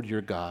Lord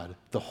your God,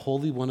 the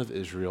Holy One of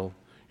Israel,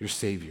 your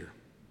Savior.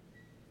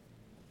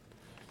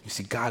 You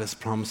see, God is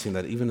promising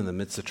that even in the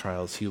midst of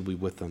trials, he will be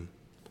with them.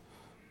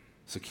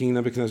 So King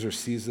Nebuchadnezzar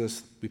sees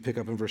this. We pick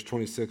up in verse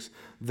 26.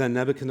 Then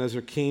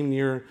Nebuchadnezzar came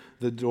near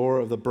the door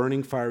of the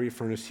burning fiery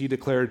furnace. He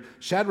declared,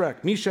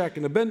 Shadrach, Meshach,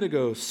 and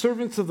Abednego,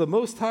 servants of the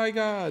Most High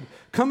God,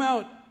 come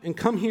out and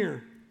come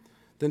here.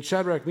 Then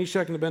Shadrach,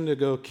 Meshach, and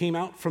Abednego came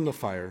out from the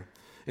fire.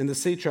 And the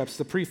satraps,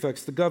 the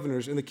prefects, the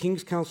governors, and the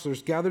king's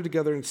counselors gathered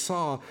together and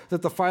saw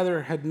that the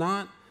fire had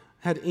not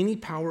had any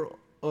power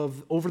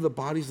over the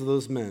bodies of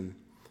those men.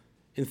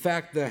 In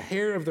fact, the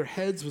hair of their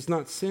heads was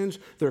not singed,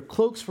 their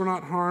cloaks were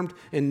not harmed,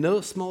 and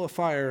no smell of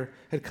fire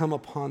had come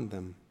upon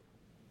them.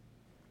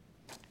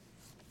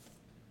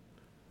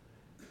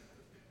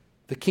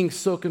 The king's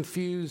so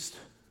confused,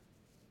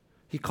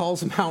 he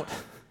calls them out.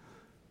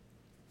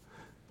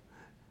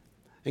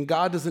 And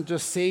God doesn't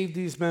just save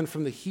these men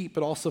from the heat,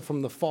 but also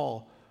from the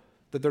fall.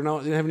 That they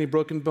didn't have any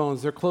broken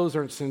bones, their clothes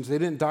aren't singed, they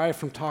didn't die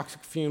from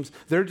toxic fumes.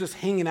 They're just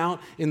hanging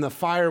out in the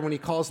fire when he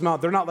calls them out.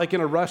 They're not like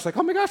in a rush, like,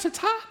 oh my gosh, it's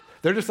hot.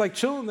 They're just like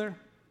chilling there.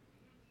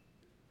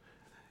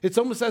 It's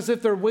almost as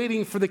if they're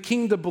waiting for the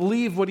king to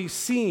believe what he's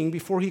seeing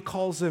before he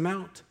calls them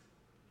out.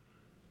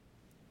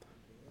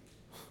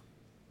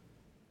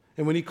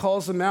 And when he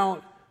calls them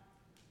out,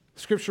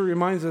 Scripture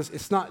reminds us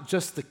it's not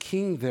just the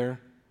king there.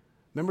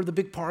 Remember the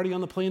big party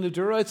on the plain of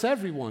Dura? It's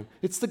everyone.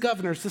 It's the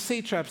governors, the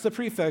satraps, the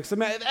prefects.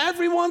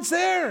 Everyone's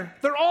there.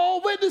 They're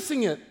all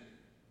witnessing it.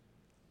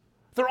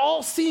 They're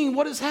all seeing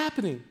what is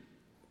happening.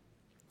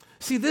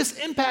 See, this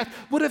impact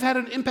would have had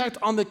an impact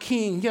on the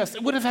king. Yes,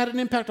 it would have had an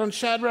impact on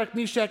Shadrach,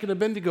 Meshach, and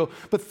Abednego.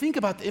 But think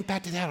about the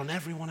impact it had on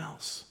everyone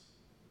else.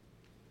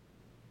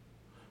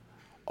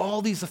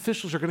 All these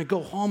officials are going to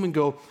go home and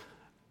go,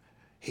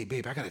 hey,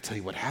 babe, I got to tell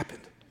you what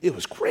happened. It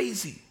was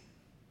crazy.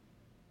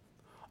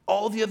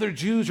 All the other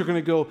Jews are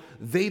going to go,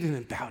 they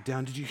didn't bow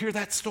down. Did you hear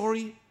that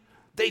story?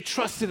 They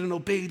trusted and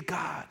obeyed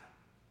God.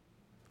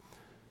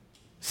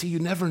 See, you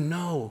never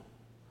know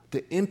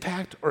the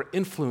impact or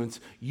influence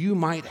you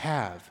might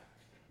have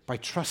by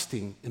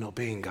trusting and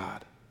obeying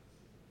God.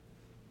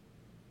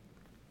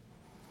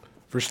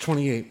 Verse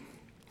 28,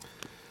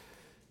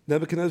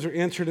 Nebuchadnezzar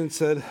answered and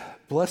said,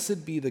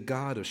 "Blessed be the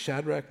God of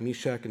Shadrach,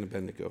 Meshach, and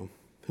Abednego,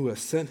 who has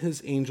sent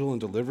his angel and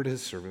delivered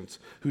his servants,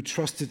 who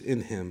trusted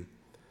in him,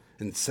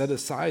 and set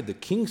aside the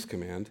king's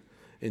command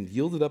and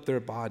yielded up their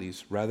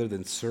bodies rather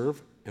than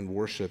serve and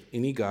worship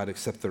any god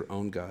except their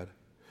own God.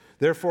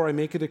 Therefore, I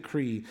make a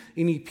decree,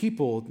 any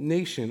people,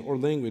 nation, or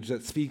language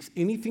that speaks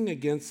anything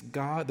against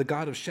God, the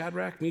God of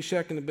Shadrach,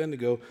 Meshach, and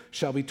Abednego,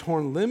 shall be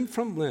torn limb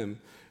from limb,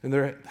 and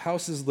their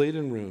houses laid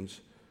in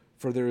ruins.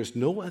 For there is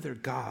no other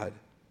God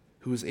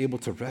who is able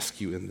to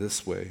rescue in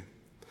this way."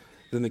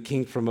 Then the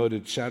king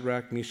promoted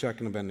Shadrach, Meshach,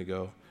 and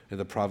Abednego in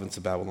the province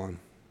of Babylon.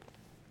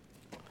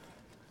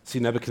 See,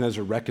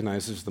 Nebuchadnezzar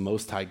recognizes the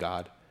Most High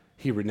God.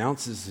 He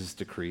renounces his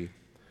decree.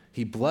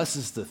 He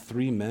blesses the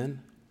three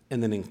men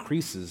and then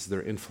increases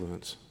their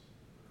influence.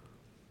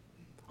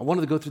 I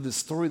wanted to go through this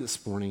story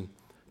this morning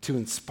to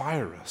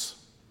inspire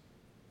us,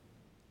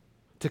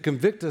 to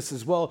convict us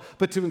as well,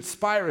 but to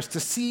inspire us to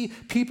see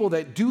people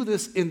that do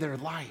this in their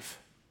life.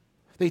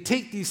 They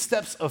take these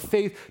steps of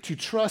faith to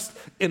trust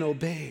and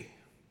obey.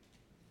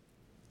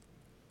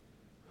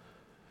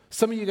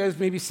 Some of you guys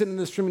may be sitting in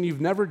this room and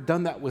you've never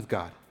done that with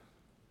God.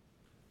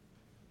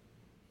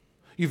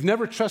 You've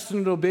never trusted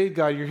and obeyed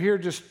God. You're here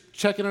just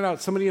checking it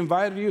out. Somebody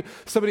invited you.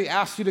 Somebody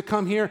asked you to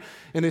come here,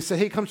 and they said,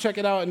 hey, come check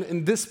it out.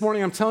 And this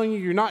morning, I'm telling you,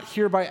 you're not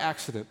here by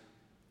accident.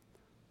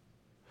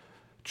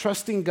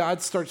 Trusting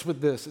God starts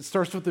with this. It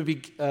starts with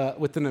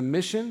an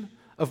admission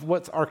of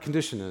what our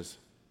condition is,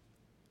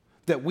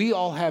 that we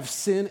all have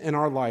sin in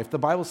our life. The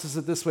Bible says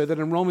it this way, that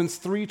in Romans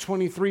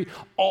 3:23,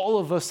 all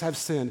of us have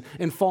sinned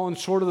and fallen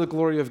short of the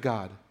glory of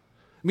God.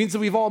 It means that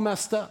we've all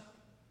messed up.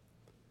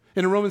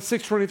 And in Romans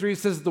 6:23, it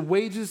says the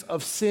wages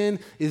of sin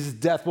is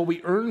death. What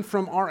we earn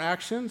from our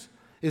actions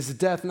is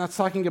death. And that's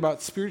talking about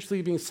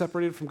spiritually being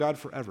separated from God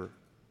forever.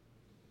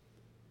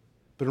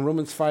 But in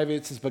Romans 5:8,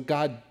 it says, but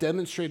God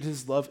demonstrated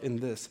his love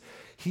in this.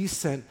 He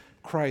sent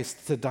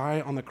Christ to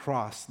die on the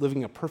cross,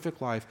 living a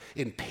perfect life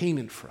in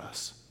payment for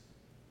us.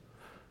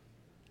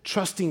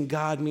 Trusting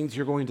God means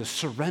you're going to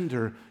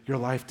surrender your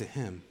life to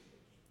him.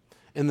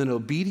 And then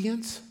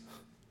obedience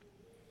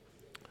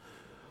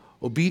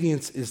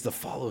is the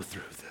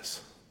follow-through of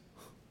this.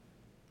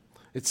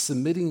 It's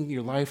submitting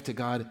your life to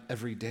God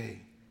every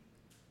day.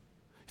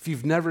 If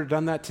you've never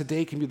done that,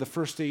 today can be the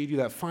first day you do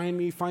that. Find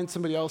me, find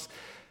somebody else,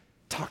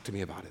 talk to me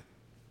about it.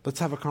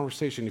 Let's have a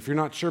conversation. If you're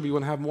not sure but you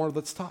want to have more,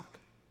 let's talk.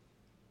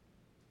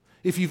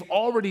 If you've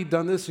already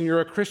done this and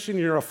you're a Christian,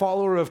 you're a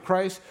follower of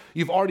Christ,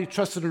 you've already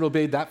trusted and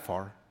obeyed that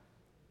far,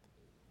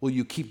 will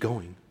you keep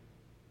going?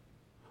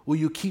 Will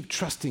you keep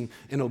trusting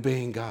and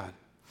obeying God?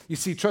 You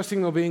see, trusting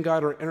and obeying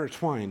God are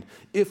intertwined.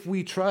 If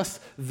we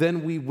trust,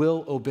 then we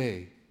will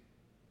obey.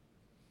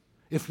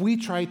 If we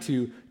try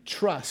to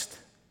trust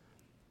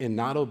and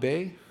not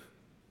obey,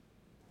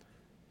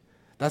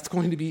 that's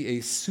going to be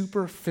a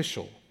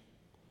superficial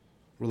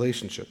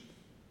relationship.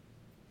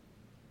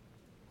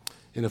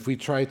 And if we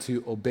try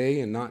to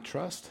obey and not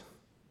trust,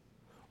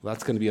 well,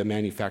 that's going to be a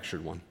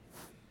manufactured one.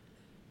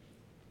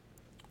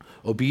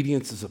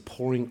 Obedience is a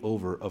pouring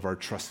over of our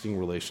trusting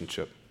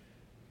relationship.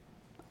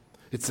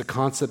 It's the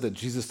concept that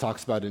Jesus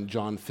talks about in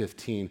John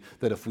 15,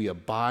 that if we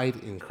abide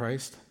in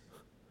Christ,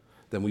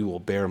 then we will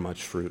bear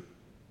much fruit.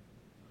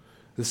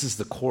 This is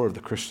the core of the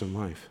Christian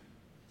life.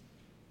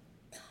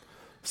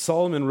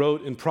 Solomon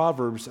wrote in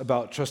Proverbs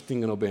about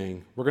trusting and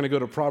obeying. We're going to go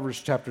to Proverbs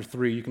chapter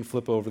 3. You can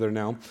flip over there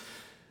now.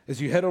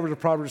 As you head over to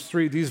Proverbs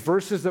 3, these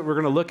verses that we're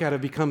going to look at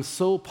have become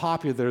so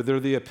popular.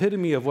 They're the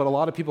epitome of what a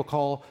lot of people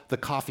call the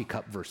coffee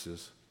cup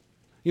verses.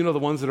 You know, the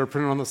ones that are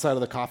printed on the side of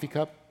the coffee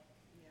cup?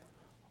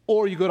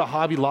 Or you go to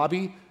Hobby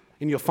Lobby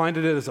and you'll find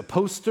it as a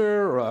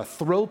poster or a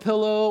throw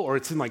pillow, or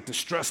it's in like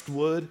distressed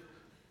wood.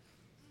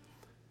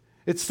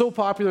 It's so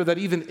popular that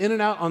even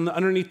In-N-Out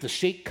underneath the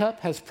shake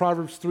cup has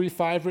Proverbs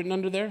 3:5 written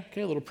under there.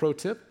 Okay, a little pro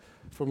tip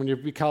for when you're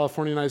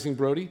Californianizing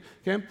Brody.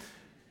 Okay.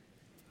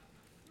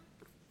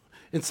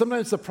 And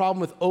sometimes the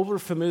problem with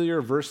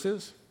overfamiliar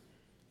verses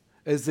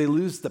is they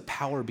lose the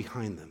power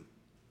behind them.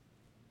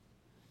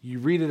 You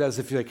read it as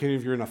if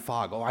you're in a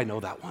fog. Oh, I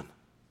know that one.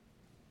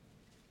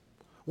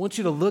 I want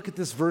you to look at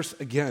this verse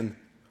again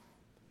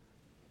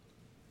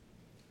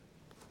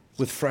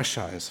with fresh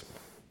eyes.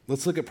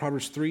 Let's look at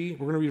Proverbs 3. We're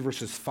going to read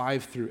verses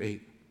 5 through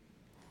 8.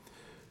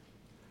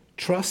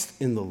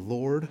 Trust in the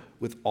Lord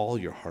with all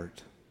your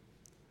heart,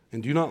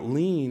 and do not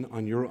lean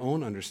on your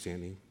own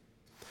understanding.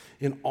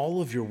 In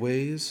all of your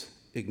ways,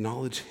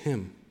 acknowledge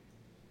him,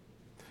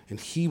 and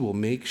he will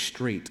make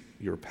straight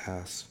your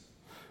paths.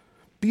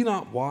 Be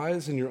not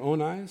wise in your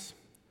own eyes.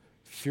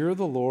 Fear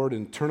the Lord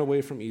and turn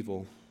away from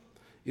evil.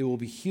 It will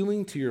be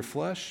healing to your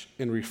flesh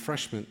and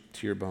refreshment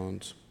to your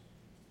bones.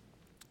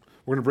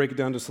 We're going to break it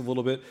down just a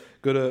little bit.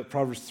 Go to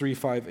Proverbs 3,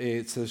 5, 8.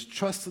 It says,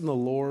 trust in the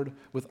Lord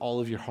with all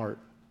of your heart.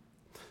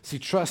 See,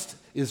 trust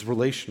is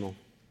relational.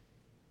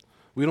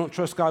 We don't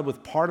trust God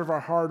with part of our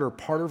heart or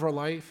part of our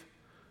life.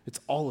 It's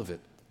all of it.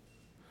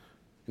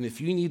 And if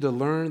you need to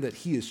learn that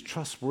he is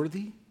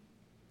trustworthy,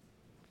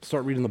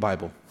 start reading the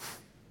Bible.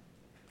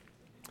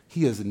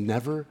 He has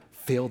never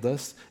failed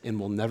us and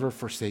will never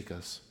forsake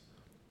us.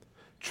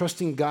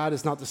 Trusting God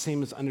is not the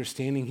same as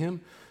understanding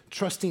him.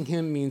 Trusting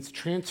him means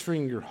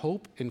transferring your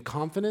hope and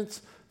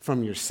confidence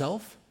from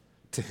yourself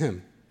to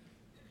him.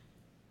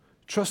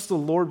 Trust the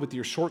Lord with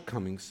your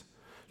shortcomings.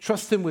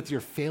 Trust him with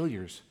your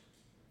failures.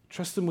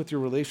 Trust him with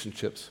your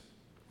relationships.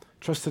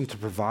 Trust him to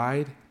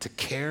provide, to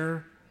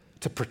care,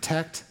 to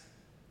protect,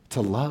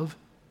 to love.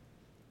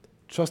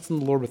 Trust in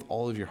the Lord with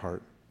all of your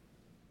heart.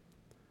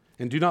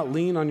 And do not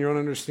lean on your own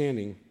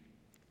understanding.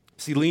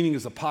 See, leaning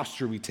is a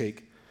posture we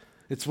take.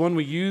 It's one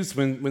we use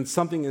when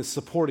something is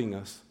supporting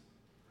us.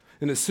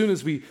 And as soon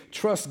as we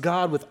trust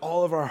God with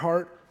all of our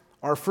heart,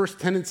 our first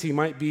tendency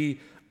might be,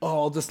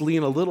 oh, I'll just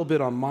lean a little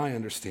bit on my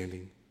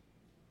understanding.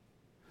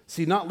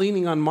 See, not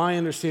leaning on my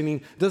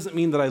understanding doesn't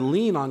mean that I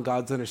lean on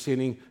God's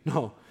understanding.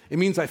 No, it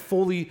means I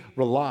fully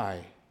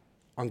rely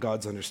on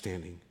God's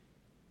understanding.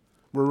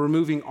 We're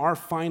removing our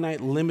finite,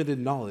 limited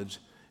knowledge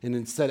and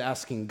instead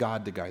asking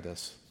God to guide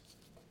us.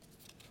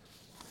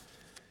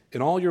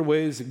 In all your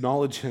ways,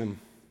 acknowledge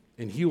him,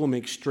 and he will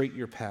make straight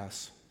your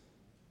paths.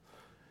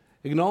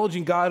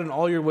 Acknowledging God in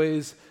all your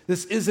ways,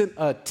 this isn't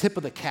a tip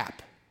of the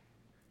cap.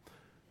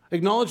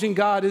 Acknowledging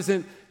God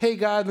isn't, hey,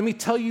 God, let me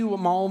tell you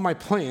all my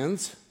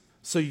plans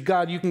so,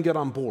 God, you can get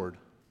on board.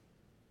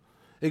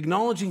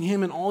 Acknowledging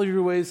him in all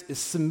your ways is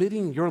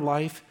submitting your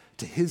life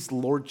to his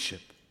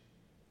lordship.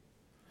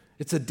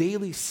 It's a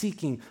daily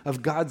seeking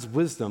of God's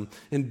wisdom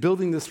in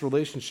building this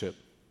relationship.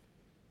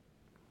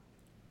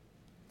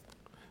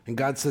 And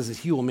God says that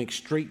he will make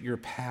straight your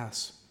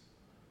paths,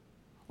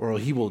 or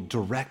he will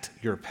direct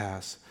your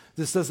paths.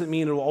 This doesn't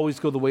mean it will always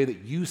go the way that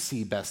you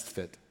see best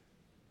fit,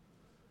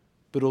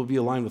 but it will be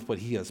aligned with what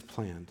he has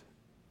planned.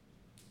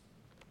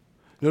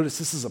 Notice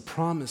this is a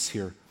promise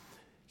here.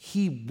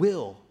 He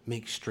will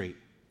make straight.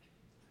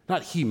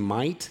 Not he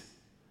might,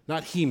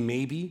 not he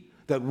maybe,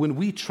 that when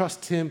we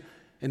trust him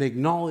and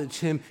acknowledge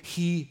him,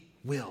 he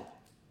will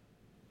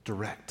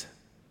direct.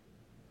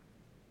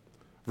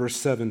 Verse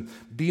 7,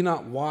 be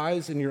not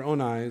wise in your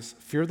own eyes,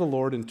 fear the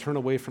Lord and turn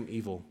away from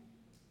evil.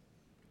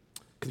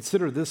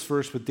 Consider this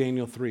verse with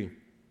Daniel 3.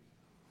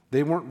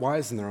 They weren't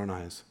wise in their own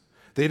eyes.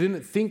 They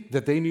didn't think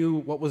that they knew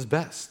what was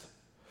best.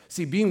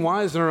 See, being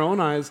wise in our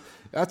own eyes,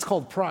 that's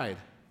called pride.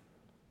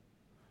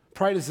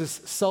 Pride is this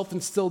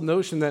self-instilled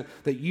notion that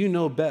you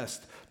know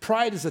best.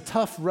 Pride is a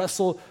tough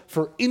wrestle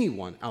for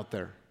anyone out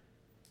there.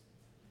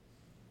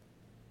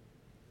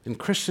 And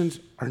Christians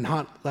are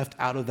not left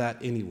out of that,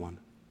 anyone.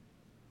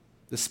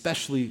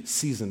 Especially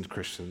seasoned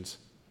Christians.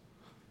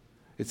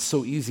 It's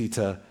so easy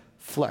to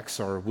flex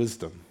our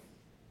wisdom.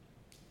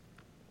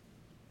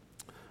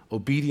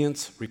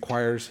 Obedience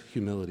requires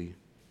humility.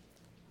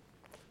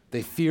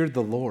 They feared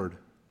the Lord.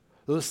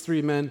 Those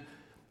three men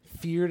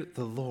feared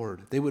the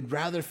Lord. They would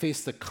rather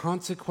face the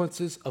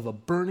consequences of a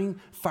burning,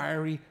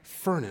 fiery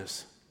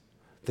furnace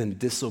than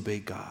disobey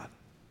God.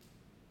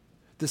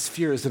 This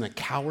fear isn't a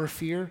cower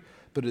fear,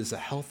 but it is a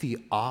healthy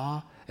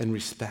awe and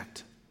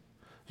respect.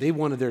 They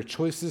wanted their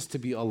choices to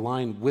be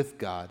aligned with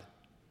God,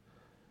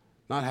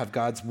 not have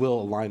God's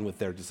will align with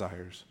their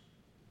desires.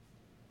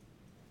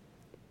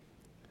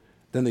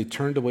 Then they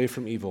turned away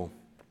from evil.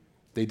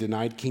 They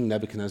denied King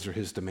Nebuchadnezzar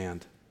his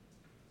demand.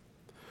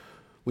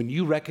 When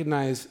you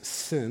recognize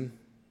sin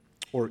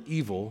or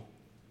evil,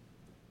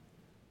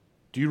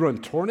 do you run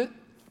toward it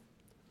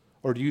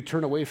or do you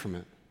turn away from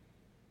it?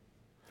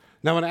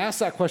 Now, when I ask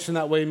that question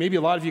that way, maybe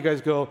a lot of you guys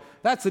go,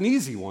 that's an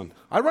easy one.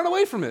 I run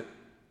away from it.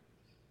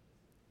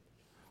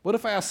 What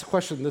if I ask the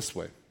question this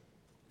way?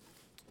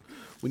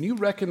 When you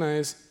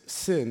recognize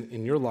sin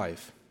in your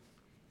life,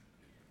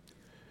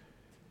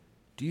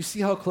 do you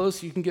see how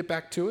close you can get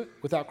back to it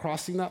without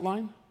crossing that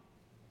line?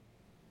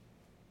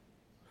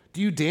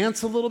 Do you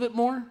dance a little bit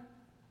more?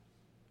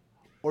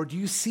 Or do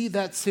you see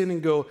that sin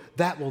and go,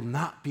 that will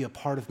not be a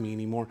part of me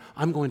anymore.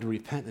 I'm going to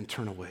repent and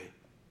turn away.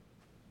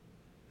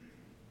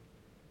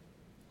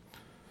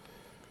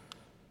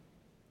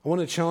 I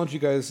want to challenge you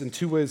guys in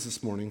two ways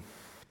this morning.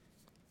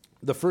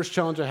 The first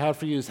challenge I have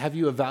for you is, have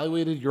you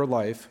evaluated your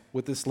life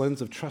with this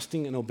lens of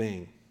trusting and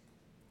obeying?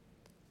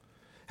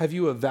 Have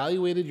you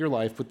evaluated your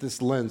life with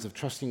this lens of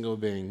trusting and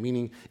obeying?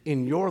 Meaning,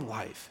 in your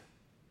life,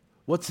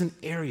 what's an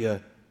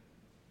area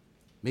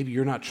maybe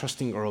you're not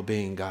trusting or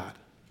obeying God?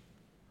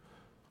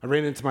 I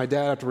ran into my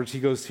dad afterwards. He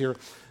goes here,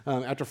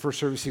 after first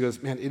service, he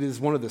goes, man, it is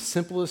one of the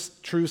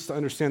simplest truths to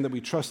understand that we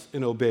trust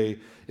and obey.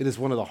 It is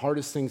one of the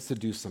hardest things to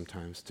do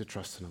sometimes, to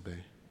trust and obey.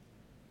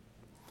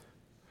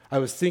 I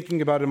was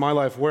thinking about in my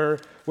life, where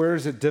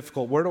is it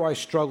difficult? Where do I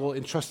struggle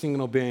in trusting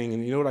and obeying?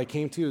 And you know what I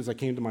came to is I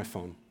came to my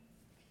phone.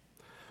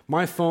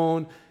 My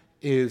phone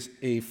is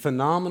a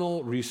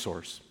phenomenal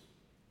resource.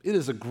 It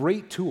is a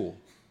great tool.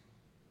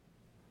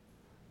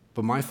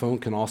 But my phone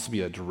can also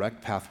be a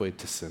direct pathway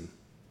to sin.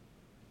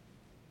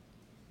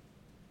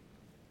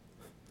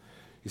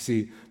 You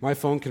see, my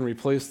phone can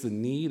replace the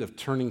need of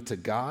turning to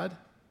God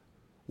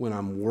when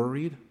I'm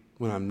worried,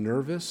 when I'm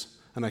nervous,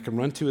 and I can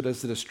run to it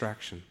as a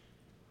distraction.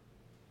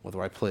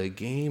 Whether I play a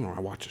game or I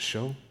watch a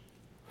show.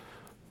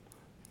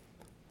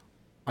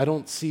 I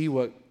don't see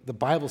what the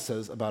Bible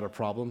says about a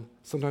problem.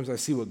 Sometimes I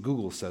see what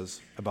Google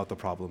says about the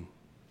problem.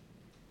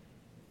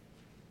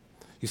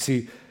 You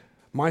see,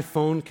 my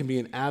phone can be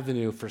an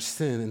avenue for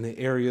sin in the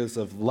areas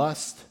of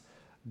lust,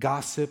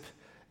 gossip,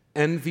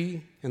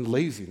 envy, and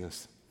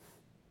laziness.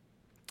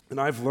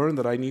 And I've learned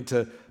that I need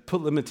to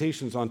put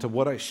limitations onto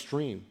what I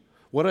stream,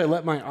 what I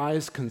let my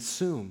eyes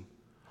consume.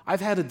 I've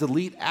had to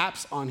delete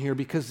apps on here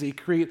because they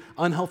create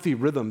unhealthy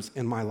rhythms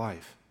in my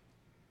life.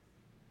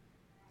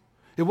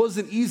 It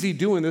wasn't easy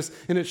doing this,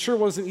 and it sure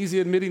wasn't easy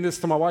admitting this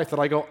to my wife that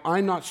I go,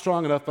 I'm not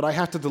strong enough, but I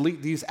have to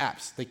delete these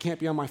apps. They can't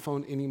be on my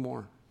phone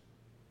anymore.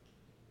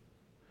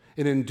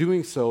 And in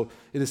doing so,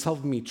 it is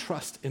helping me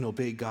trust and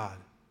obey God.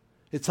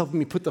 It's helping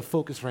me put the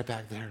focus right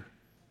back there.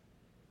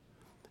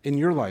 In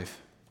your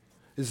life,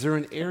 is there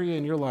an area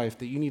in your life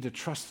that you need to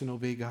trust and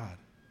obey God?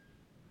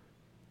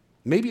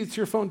 Maybe it's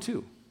your phone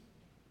too.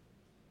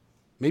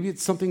 Maybe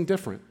it's something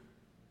different.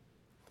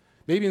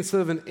 Maybe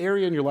instead of an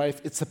area in your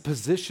life, it's a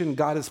position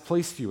God has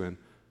placed you in.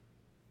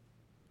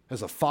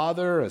 As a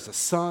father, as a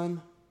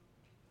son,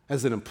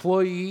 as an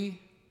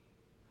employee,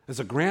 as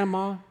a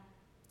grandma.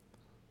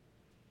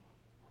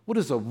 What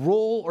is a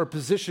role or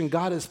position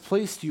God has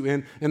placed you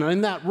in? And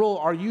in that role,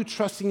 are you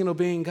trusting and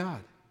obeying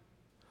God?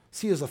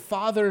 See, as a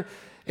father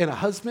and a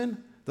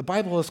husband, the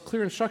Bible has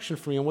clear instruction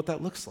for you on what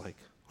that looks like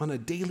on a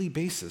daily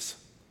basis.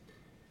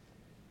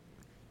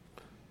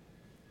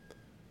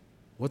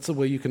 What's the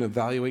way you can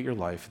evaluate your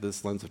life through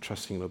this lens of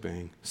trusting and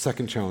obeying?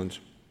 Second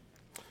challenge.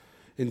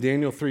 In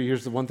Daniel 3,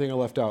 here's the one thing I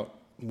left out.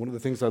 One of the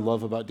things I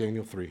love about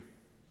Daniel 3.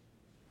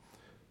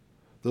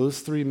 Those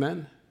three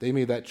men, they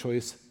made that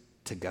choice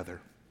together,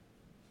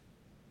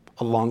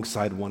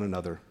 alongside one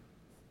another.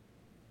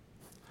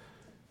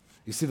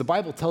 You see, the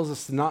Bible tells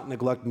us to not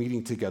neglect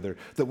meeting together,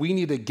 that we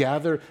need to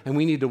gather and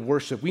we need to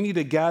worship. We need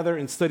to gather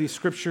and study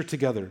Scripture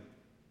together.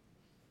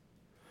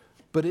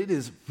 But it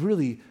is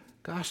really,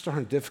 gosh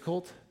darn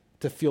difficult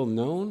to feel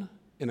known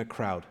in a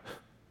crowd.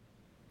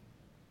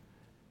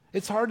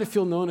 It's hard to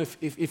feel known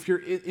if you're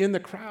in the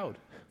crowd.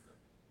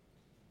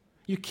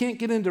 You can't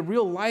get into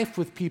real life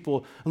with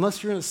people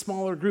unless you're in a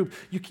smaller group.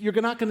 You're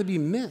not going to be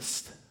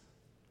missed.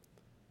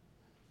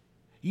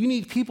 You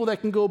need people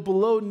that can go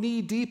below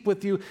knee deep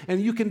with you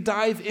and you can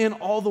dive in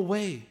all the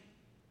way.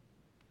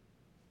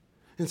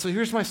 And so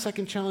here's my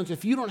second challenge.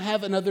 If you don't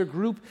have another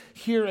group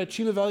here at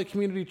Chino Valley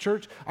Community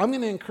Church, I'm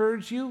going to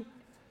encourage you,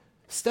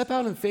 step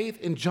out in faith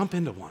and jump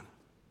into one.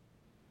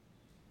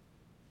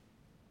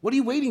 What are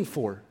you waiting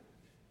for?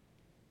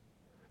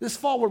 This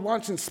fall, we're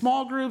launching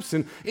small groups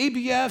and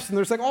ABFs, and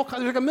there's like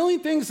a million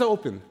things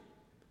open.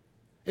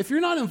 If you're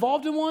not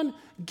involved in one,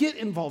 get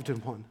involved in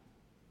one.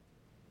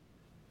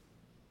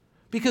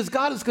 Because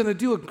God is going to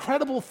do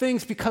incredible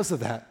things because of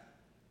that.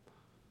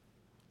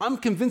 I'm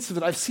convinced of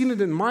it. I've seen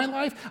it in my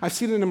life. I've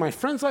seen it in my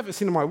friend's life. I've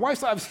seen it in my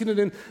wife's life. I've seen it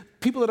in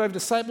people that I've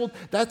discipled.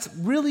 That's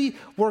really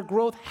where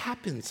growth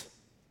happens,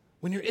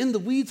 when you're in the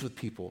weeds with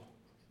people.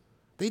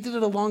 They did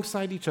it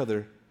alongside each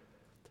other.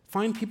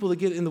 Find people to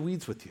get in the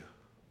weeds with you.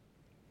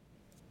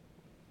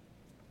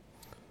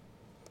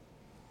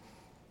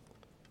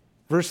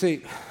 Verse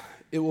 8,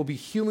 it will be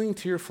healing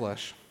to your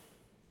flesh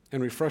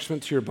and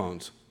refreshment to your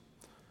bones.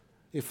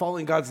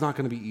 Following God's not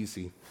going to be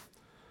easy.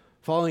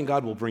 Following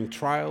God will bring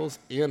trials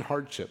and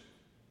hardship.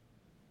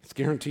 It's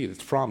guaranteed,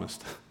 it's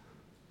promised.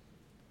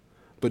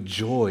 But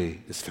joy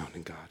is found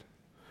in God.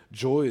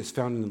 Joy is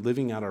found in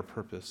living out our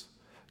purpose.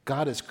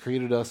 God has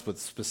created us with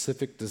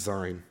specific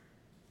design.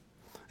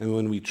 And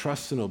when we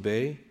trust and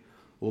obey,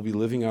 we'll be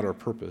living out our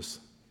purpose.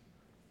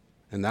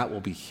 And that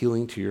will be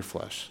healing to your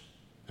flesh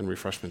and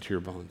refreshment to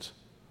your bones.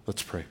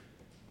 Let's pray.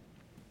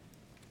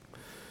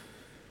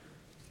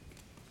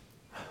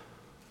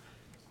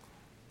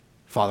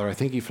 Father, I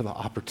thank you for the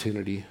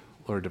opportunity,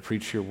 Lord, to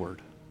preach your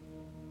word.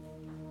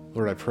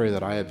 Lord, I pray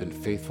that I have been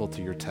faithful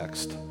to your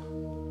text.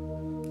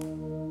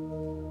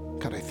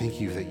 God, I thank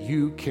you that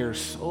you care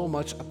so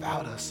much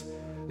about us,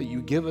 that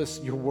you give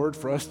us your word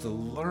for us to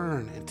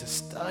learn and to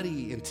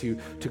study and to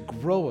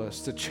grow us,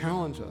 to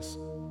challenge us.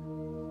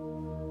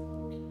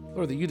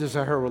 Lord, that you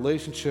desire a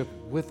relationship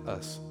with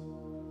us.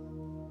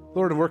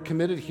 Lord, and we're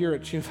committed here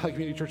at Chino Valley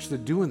Community Church to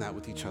doing that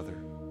with each other.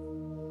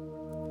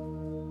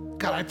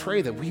 God, I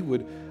pray that we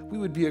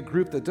would be a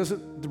group that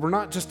we're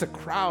not just a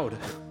crowd.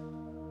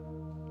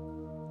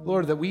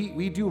 Lord, that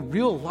we do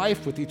real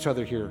life with each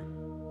other here.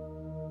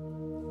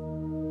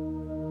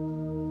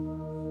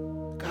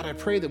 God, I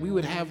pray that we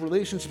would have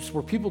relationships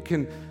where people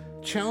can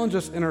challenge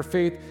us in our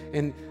faith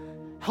and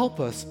help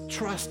us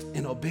trust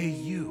and obey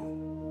you.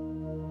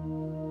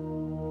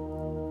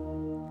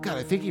 God,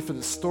 I thank you for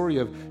the story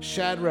of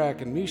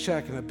Shadrach and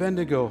Meshach and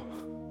Abednego.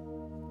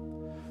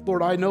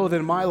 Lord, I know that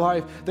in my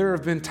life, there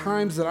have been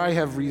times that I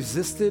have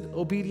resisted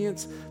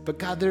obedience, but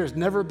God, there has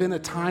never been a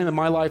time in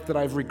my life that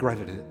I've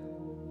regretted it.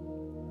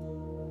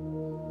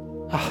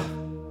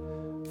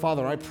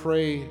 Father, I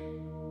pray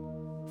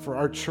for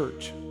our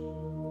church.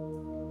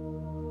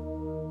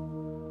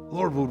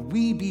 Lord, would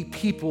we be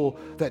people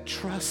that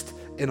trust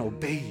and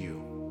obey you?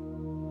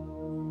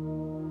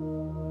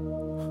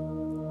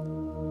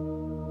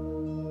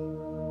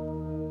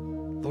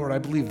 Lord, I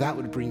believe that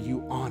would bring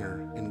you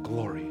honor and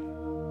glory.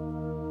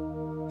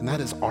 And that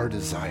is our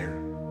desire.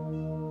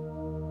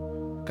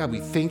 God, we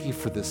thank you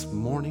for this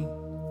morning.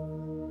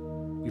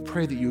 We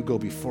pray that you would go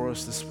before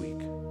us this week.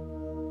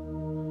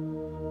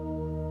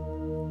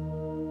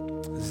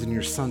 This is in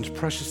your Son's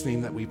precious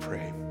name that we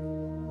pray.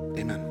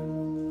 Amen.